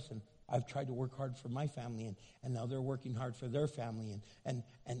hard for us, and I've tried to work hard for my family, and now they're working hard for their family, and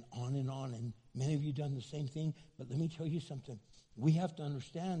on and on. And many of you done the same thing. But let me tell you something. We have to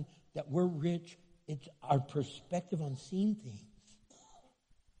understand that we're rich. It's our perspective on seeing things.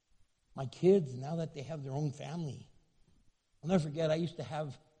 My kids, now that they have their own family, I'll never forget, I used to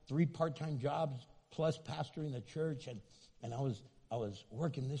have 3 part-time jobs plus pastoring the church, and I was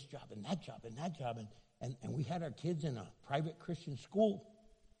working this job and that job and that job, and we had our kids in a private Christian school.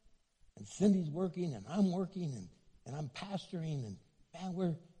 And Cindy's working, and I'm working, and I'm pastoring, and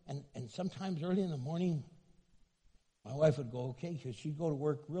man, and sometimes early in the morning, my wife would go, okay, because she'd go to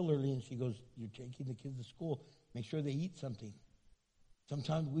work real early, and she goes, you're taking the kids to school, make sure they eat something.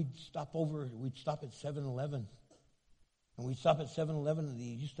 Sometimes we'd stop at 7-Eleven, and we'd stop at 7-Eleven, and they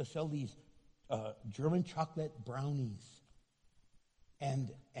used to sell these German chocolate brownies.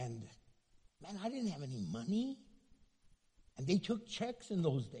 And man, I didn't have any money, and they took checks in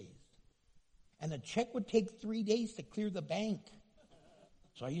those days. And a check would take 3 days to clear the bank.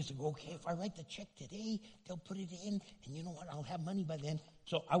 So I used to go, okay, if I write the check today, they'll put it in, and you know what, I'll have money by then.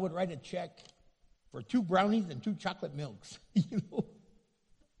 So I would write a check for 2 brownies and 2 chocolate milks, you know.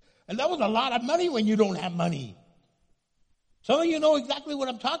 And that was a lot of money when you don't have money. Some of you know exactly what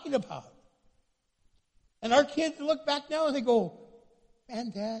I'm talking about. And our kids look back now and they go,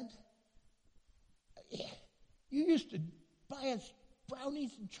 man, Dad, you used to buy us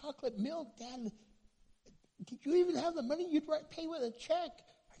brownies and chocolate milk, Dad. Did you even have the money you'd pay with a check?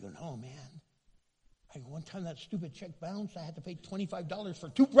 I go, no, man. One time that stupid check bounced, I had to pay $25 for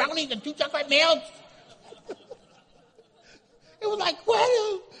 2 brownies and 2 chocolate milks. It was like,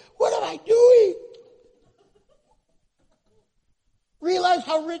 what am I doing? Realize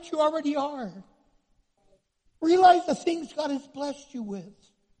how rich you already are. Realize the things God has blessed you with.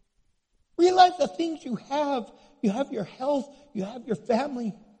 Realize the things you have. You have your health. You have your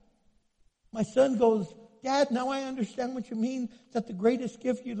family. My son goes, Dad, now I understand what you mean, that the greatest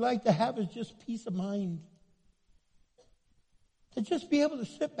gift you'd like to have is just peace of mind. To just be able to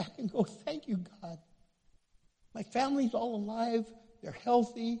sit back and go, thank you, God. My family's all alive. They're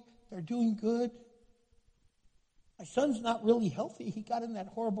healthy. They're doing good. My son's not really healthy. He got in that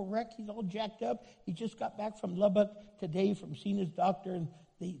horrible wreck. He's all jacked up. He just got back from Lubbock today from seeing his doctor, and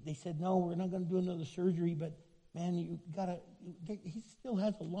they said, no, we're not going to do another surgery, but man, he still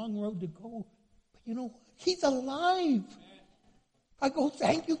has a long road to go. But you know what? He's alive. I go,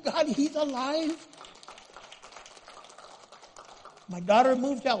 thank you, God, he's alive. My daughter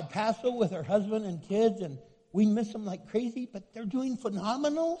moved to El Paso with her husband and kids, and we miss them like crazy, but they're doing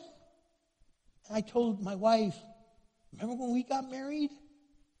phenomenal. And I told my wife, Remember when we got married?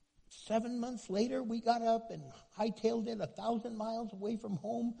 7 months later, we got up and hightailed it 1,000 miles away from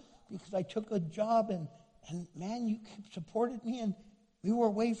home because I took a job and man, you supported me and we were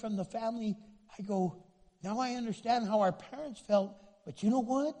away from the family. I go, now I understand how our parents felt, but you know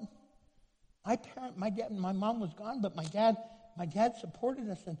what? My mom was gone, but my dad supported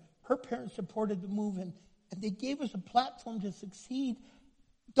us and her parents supported the move and they gave us a platform to succeed.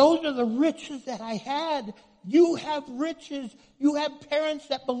 Those are the riches that I had. You have riches. You have parents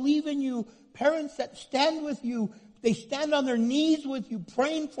that believe in you, parents that stand with you. They stand on their knees with you,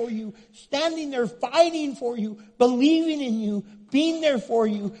 praying for you, standing there, fighting for you, believing in you, being there for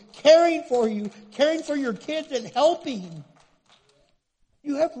you, caring for your kids and helping.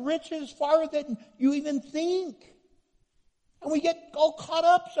 You have riches far than you even think. And we get all caught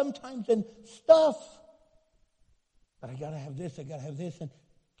up sometimes in stuff. But I got to have this, and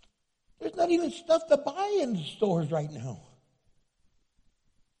there's not even stuff to buy in the stores right now.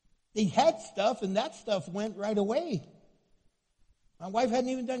 They had stuff, and that stuff went right away. My wife hadn't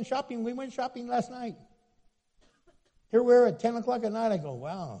even done shopping. We went shopping last night. Here we are at 10 o'clock at night. I go,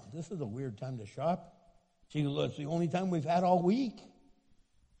 wow, this is a weird time to shop. She goes, it's the only time we've had all week.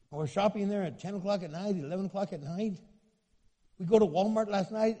 And we're shopping there at 10 o'clock at night, 11 o'clock at night. We go to Walmart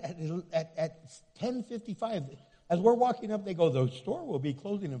last night at 10:55. As we're walking up, they go, the store will be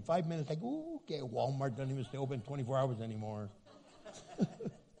closing in 5 minutes. I go, okay, Walmart doesn't even stay open 24 hours anymore.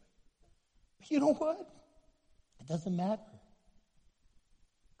 You know what? It doesn't matter.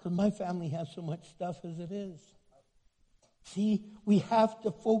 Because my family has so much stuff as it is. See, we have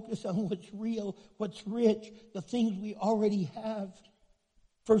to focus on what's real, what's rich, the things we already have.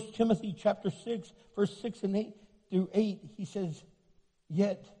 1 Timothy chapter 6, verse 6 and 8 through 8, he says,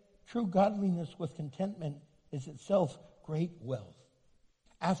 yet true godliness with contentment is itself great wealth.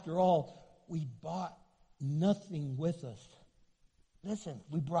 After all, we brought nothing with us. Listen,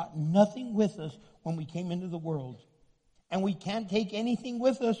 we brought nothing with us when we came into the world. And we can't take anything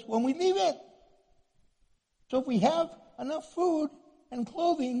with us when we leave it. So if we have enough food and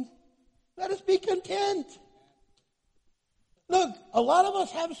clothing, let us be content. Look, a lot of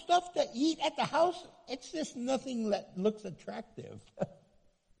us have stuff to eat at the house. It's just nothing that looks attractive.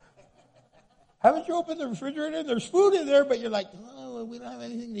 Haven't you opened the refrigerator and there's food in there, but you're like, oh, we don't have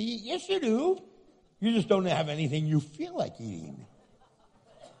anything to eat. Yes, you do. You just don't have anything you feel like eating.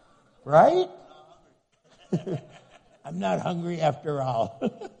 Right? I'm not hungry after all.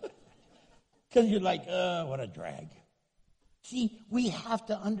 Because you're like, what a drag. See, we have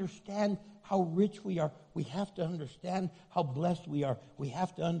to understand how rich we are. We have to understand how blessed we are. We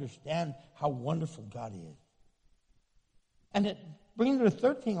have to understand how wonderful God is. And it brings me to the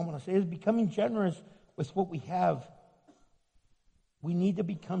third thing I want to say is becoming generous with what we have. We need to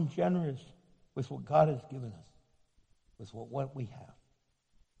become generous with what God has given us, with what we have.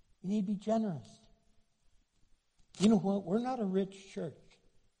 We need to be generous. You know what? We're not a rich church.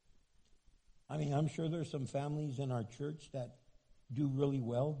 I mean, I'm sure there's some families in our church that do really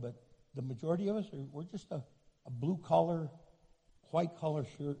well, but the majority of us, we're just a blue-collar, white-collar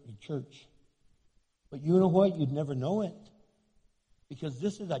church. But you know what? You'd never know it because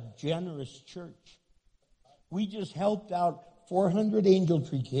this is a generous church. We just helped out 400 Angel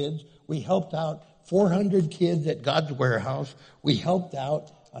Tree kids. We helped out 400 kids at God's Warehouse. We helped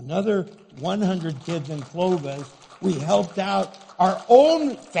out another 100 kids in Clovis. We helped out our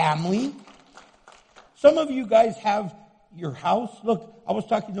own family. Some of you guys have your house. Look, I was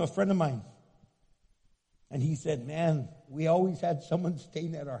talking to a friend of mine, and he said, man, we always had someone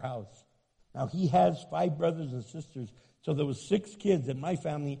staying at our house. Now, he has 5 brothers and sisters, so there was 6 kids. In my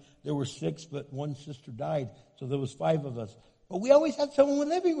family, there were 6, but one sister died, so there was 5 of us. But we always had someone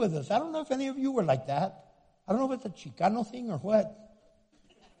living with us. I don't know if any of you were like that. I don't know if it's a Chicano thing or what.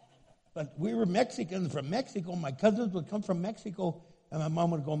 But we were Mexicans from Mexico. My cousins would come from Mexico, and my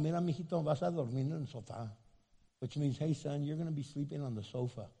mom would go, mira, mijito, vas a dormir en el sofá. Which means, hey, son, you're going to be sleeping on the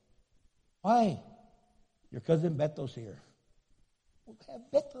sofa. Why? Your cousin Beto's here. We'll have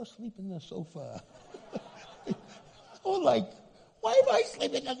Beto sleep in the sofa. I was like, why am I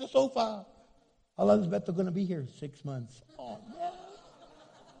sleeping on the sofa? How long is Beto going to be here? 6 months. Oh, man.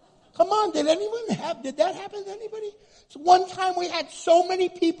 Come on, did that happen to anybody? So one time we had so many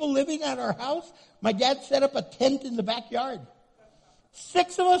people living at our house, my dad set up a tent in the backyard.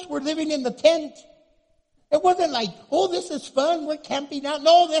 6 of us were living in the tent. It wasn't like, oh, this is fun, we're camping out.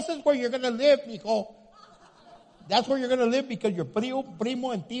 No, this is where you're going to live, mijo. That's where you're going to live because your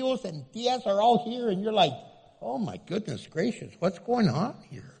primo and tios and tias are all here, and you're like, oh, my goodness gracious, what's going on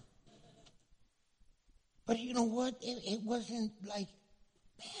here? But you know what? It wasn't like,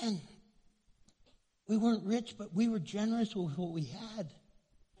 man, We weren't rich, but we were generous with what we had.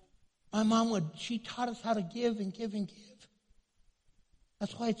 My mom she taught us how to give and give and give.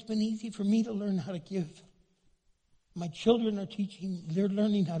 That's why it's been easy for me to learn how to give. My children are they're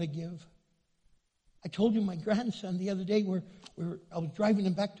learning how to give. I told you my grandson the other day, I was driving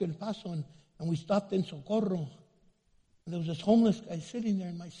him back to El Paso, and we stopped in Socorro. And there was this homeless guy sitting there,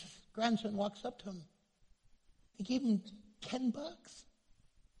 and my grandson walks up to him. He gave him $10.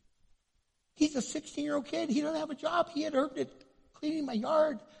 He's a 16-year-old kid. He doesn't have a job. He had earned it cleaning my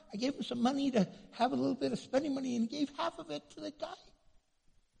yard. I gave him some money to have a little bit of spending money, and he gave half of it to the guy.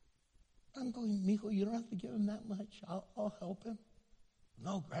 I'm going, Mijo, you don't have to give him that much. I'll help him.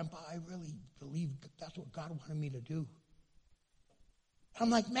 No, Grandpa, I really believe that's what God wanted me to do.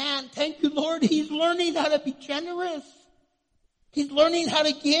 I'm like, man, thank you, Lord. He's learning how to be generous. He's learning how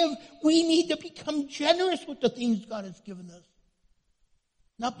to give. We need to become generous with the things God has given us.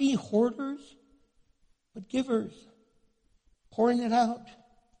 Not being hoarders, but givers. Pouring it out.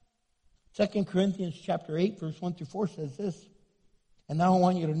 2 Corinthians chapter 8, verse 1 through 4 says this. And now I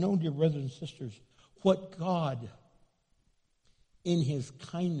want you to know, dear brothers and sisters, what God, in his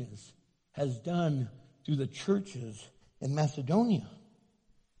kindness, has done through the churches in Macedonia.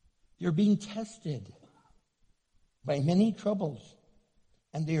 They're being tested by many troubles,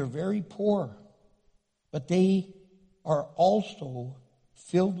 and they are very poor, but they are also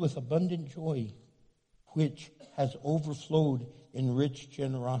filled with abundant joy, which has overflowed in rich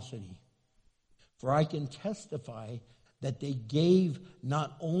generosity. For I can testify that they gave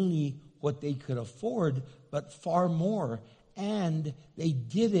not only what they could afford, but far more, and they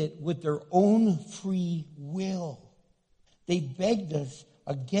did it with their own free will. They begged us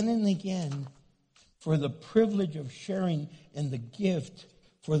again and again for the privilege of sharing in the gift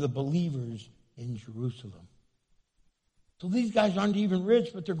for the believers in Jerusalem. So these guys aren't even rich,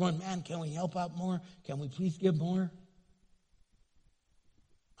 but they're going, man, can we help out more? Can we please give more?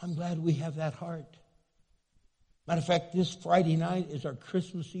 I'm glad we have that heart. Matter of fact, this Friday night is our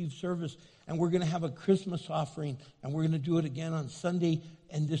Christmas Eve service, and we're going to have a Christmas offering, and we're going to do it again on Sunday.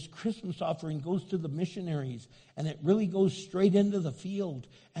 And this Christmas offering goes to the missionaries, and it really goes straight into the field.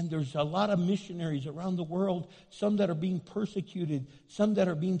 And there's a lot of missionaries around the world, some that are being persecuted, some that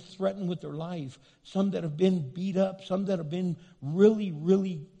are being threatened with their life, some that have been beat up, some that have been really,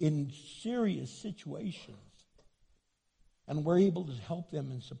 really in serious situations. And we're able to help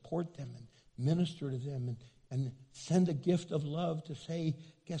them and support them and minister to them and send a gift of love to say,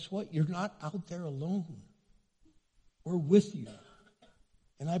 guess what? You're not out there alone. We're with you.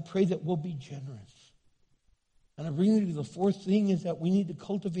 And I pray that we'll be generous. And I bring you to the fourth thing is that we need to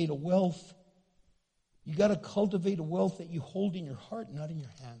cultivate a wealth. You got to cultivate a wealth that you hold in your heart, not in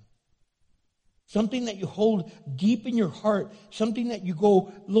your hand. Something that you hold deep in your heart. Something that you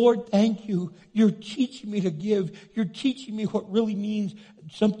go, Lord, thank you. You're teaching me to give. You're teaching me what really means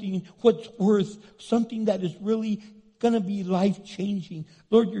something, what's worth, something that is really going to be life-changing.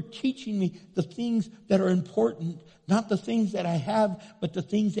 Lord, you're teaching me the things that are important, not the things that I have, but the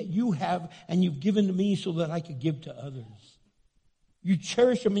things that you have and you've given to me so that I could give to others. You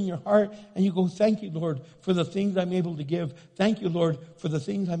cherish them in your heart and you go, thank you, Lord, for the things I'm able to give. Thank you, Lord, for the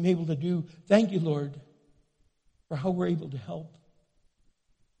things I'm able to do. Thank you, Lord, for how we're able to help.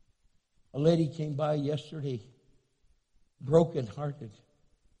 A lady came by yesterday, brokenhearted,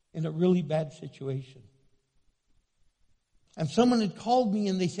 in a really bad situation. And someone had called me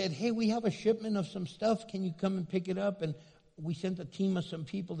and they said, hey, we have a shipment of some stuff. Can you come and pick it up? And we sent a team of some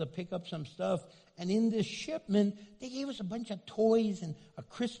people to pick up some stuff. And in this shipment, they gave us a bunch of toys and a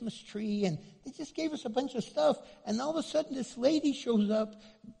Christmas tree. And they just gave us a bunch of stuff. And all of a sudden, this lady shows up,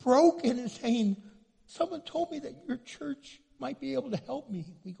 broken, and saying, someone told me that your church might be able to help me.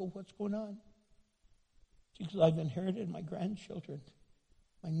 We go, what's going on? She goes, I've inherited my grandchildren,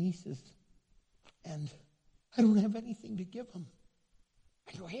 my nieces, and I don't have anything to give them.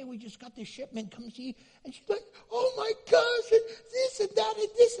 I go, hey, we just got this shipment. Come see. And she's like, oh, my gosh, and this and that and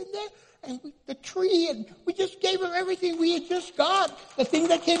this and that. And the tree, and we just gave her everything we had just got. The thing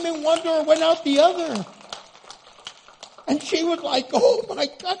that came in one door went out the other. And she was like, oh, my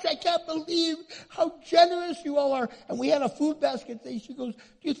gosh, I can't believe how generous you all are. And we had a food basket thing. She goes, do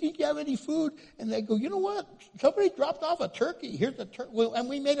you think you have any food? And they go, you know what? Somebody dropped off a turkey. Here's the turkey. And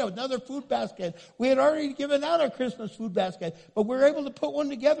we made another food basket. We had already given out our Christmas food basket, but we were able to put one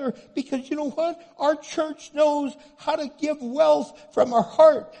together because you know what? Our church knows how to give wealth from our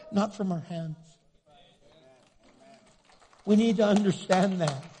heart, not from our hands. We need to understand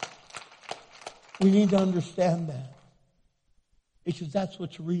that. We need to understand that. Because that's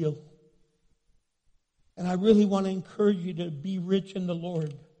what's real. And I really want to encourage you to be rich in the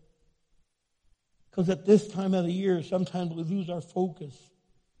Lord. Because at this time of the year, sometimes we lose our focus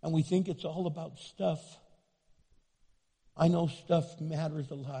and we think it's all about stuff. I know stuff matters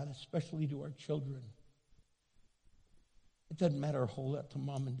a lot, especially to our children. It doesn't matter a whole lot to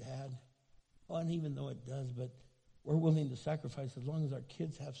mom and dad. Well, and even though it does, but we're willing to sacrifice as long as our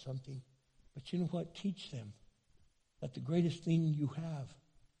kids have something. But you know what? Teach them that the greatest thing you have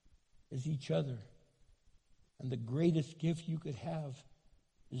is each other. And the greatest gift you could have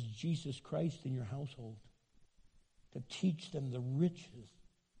is Jesus Christ in your household. To teach them the riches.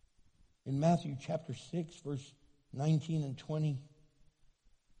 In Matthew chapter 6, verse 19 and 20,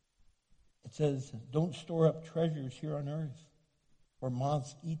 it says, don't store up treasures here on earth, where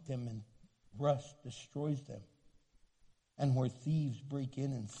moths eat them and rust destroys them, and where thieves break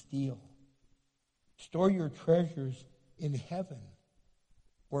in and steal. Store your treasures in heaven,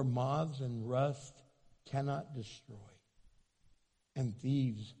 where moths and rust cannot destroy, and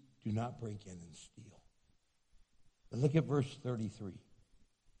thieves do not break in and steal. But look at verse 33.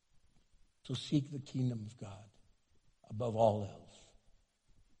 So seek the kingdom of God above all else,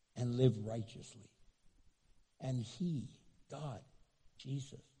 and live righteously. And he, God,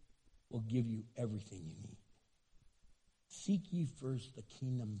 Jesus, will give you everything you need. Seek ye first the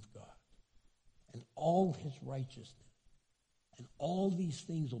kingdom of God and all his righteousness, and all these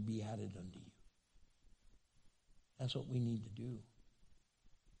things will be added unto you. That's what we need to do.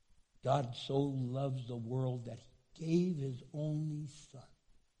 God so loves the world that he gave his only Son,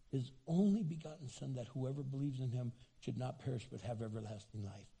 his only begotten Son, that whoever believes in him should not perish but have everlasting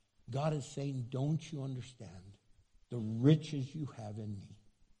life. God is saying, don't you understand the riches you have in me?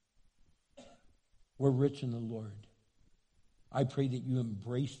 We're rich in the Lord. I pray that you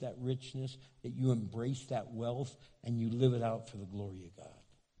embrace that richness, that you embrace that wealth, and you live it out for the glory of God.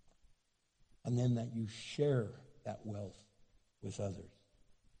 And then that you share that wealth with others.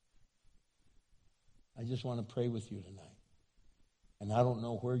 I just want to pray with you tonight. And I don't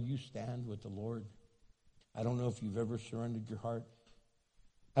know where you stand with the Lord. I don't know if you've ever surrendered your heart.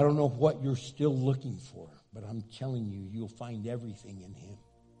 I don't know what you're still looking for, but I'm telling you, you'll find everything in him.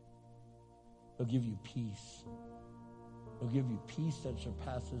 He'll give you peace. He'll give you peace that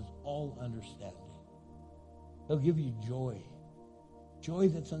surpasses all understanding. He'll give you joy. Joy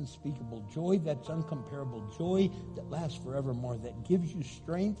that's unspeakable. Joy that's uncomparable. Joy that lasts forevermore. That gives you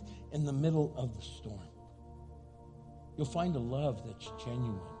strength in the middle of the storm. You'll find a love that's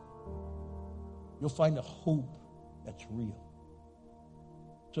genuine. You'll find a hope that's real.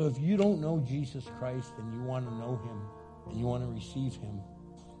 So if you don't know Jesus Christ and you want to know him and you want to receive him,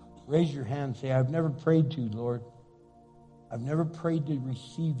 raise your hand and say, I've never prayed to you, Lord. I've never prayed to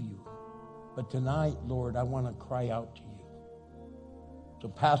receive you. But tonight, Lord, I want to cry out to you. So,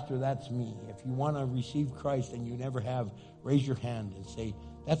 Pastor, that's me. If you want to receive Christ and you never have, raise your hand and say,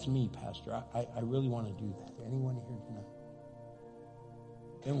 that's me, Pastor. I really want to do that. Anyone here tonight?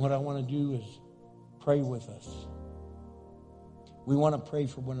 And what I want to do is pray with us. We want to pray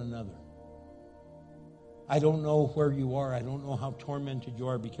for one another. I don't know where you are. I don't know how tormented you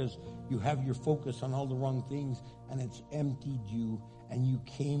are because you have your focus on all the wrong things and it's emptied you and you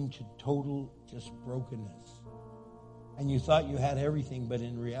came to total just brokenness. And you thought you had everything, but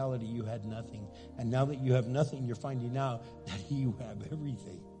in reality you had nothing. And now that you have nothing, you're finding out that you have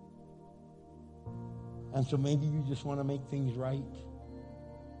everything. And so maybe you just want to make things right.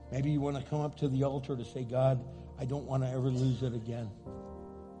 Maybe you want to come up to the altar to say, God, I don't want to ever lose it again.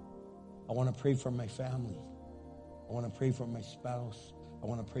 I want to pray for my family. I want to pray for my spouse. I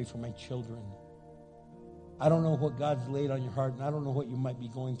want to pray for my children. I don't know what God's laid on your heart, and I don't know what you might be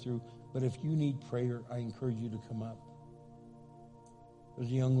going through, but if you need prayer, I encourage you to come up.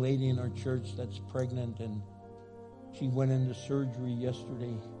 There's a young lady in our church that's pregnant, and she went into surgery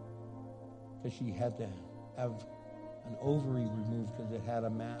yesterday because she had to have an ovary removed because it had a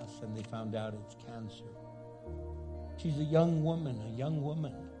mass, and they found out it's cancer. She's a young woman.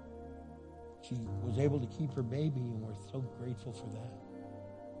 She was able to keep her baby, and we're so grateful for that.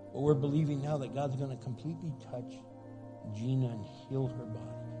 But we're believing now that God's going to completely touch Gina and heal her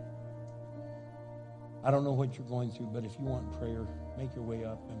body. I don't know what you're going through, but if you want prayer, make your way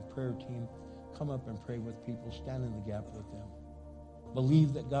up. And prayer team, come up and pray with people. Stand in the gap with them.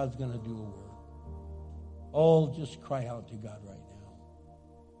 Believe that God's going to do a work. Oh, just cry out to God right now.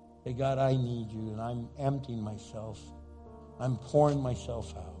 Say, God, I need you, and I'm emptying myself. I'm pouring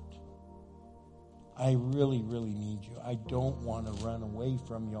myself out. I really, really need you. I don't want to run away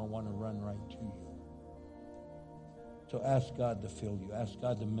from you. I want to run right to you. So ask God to fill you. Ask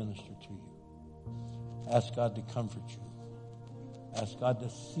God to minister to you. Ask God to comfort you. Ask God to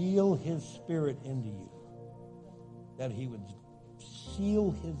seal his spirit into you. That he would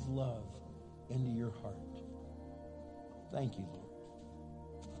seal his love into your heart. Thank you, Lord.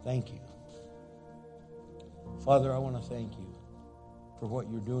 Thank you. Father, I want to thank you for what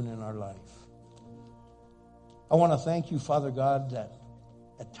you're doing in our life. I want to thank you, Father God, that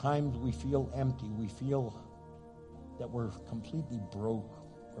at times we feel empty. We feel that we're completely broke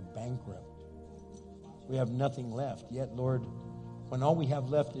or bankrupt. We have nothing left. Yet, Lord, when all we have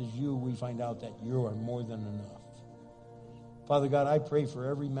left is you, we find out that you are more than enough. Father God, I pray for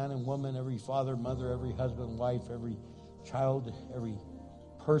every man and woman, every father, mother, every husband, wife, every child, every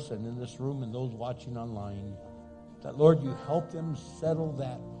person in this room and those watching online, that, Lord, you help them settle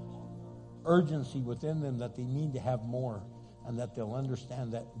that urgency within them that they need to have more, and that they'll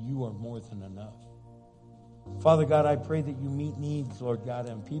understand that you are more than enough. Father God, I pray that you meet needs, Lord God,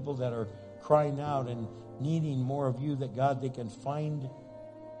 and people that are crying out and needing more of you, that, God, they can find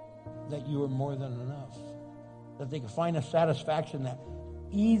that you are more than enough, that they can find a satisfaction that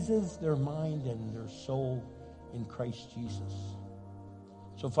eases their mind and their soul in Christ Jesus.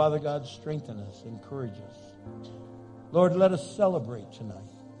 So, Father God, strengthen us, encourage us. Lord, let us celebrate tonight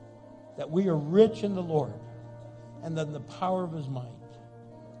that we are rich in the Lord and in the power of his might.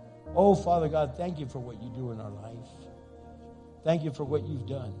 Oh, Father God, thank you for what you do in our life. Thank you for what you've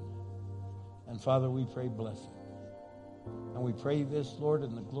done. And, Father, we pray blessing. And we pray this, Lord,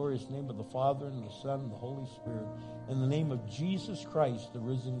 in the glorious name of the Father and the Son and the Holy Spirit, in the name of Jesus Christ, the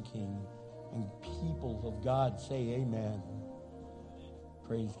risen King. And people of God say amen.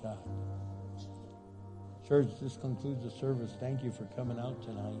 Praise God. Church, this concludes the service. Thank you for coming out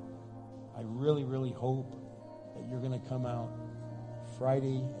tonight. I really, really hope that you're going to come out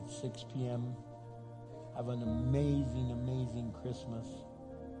Friday at 6 p.m. Have an amazing, amazing Christmas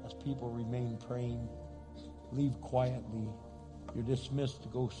as people remain praying. Leave quietly. You're dismissed to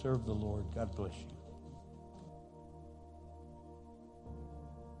go serve the Lord. God bless you.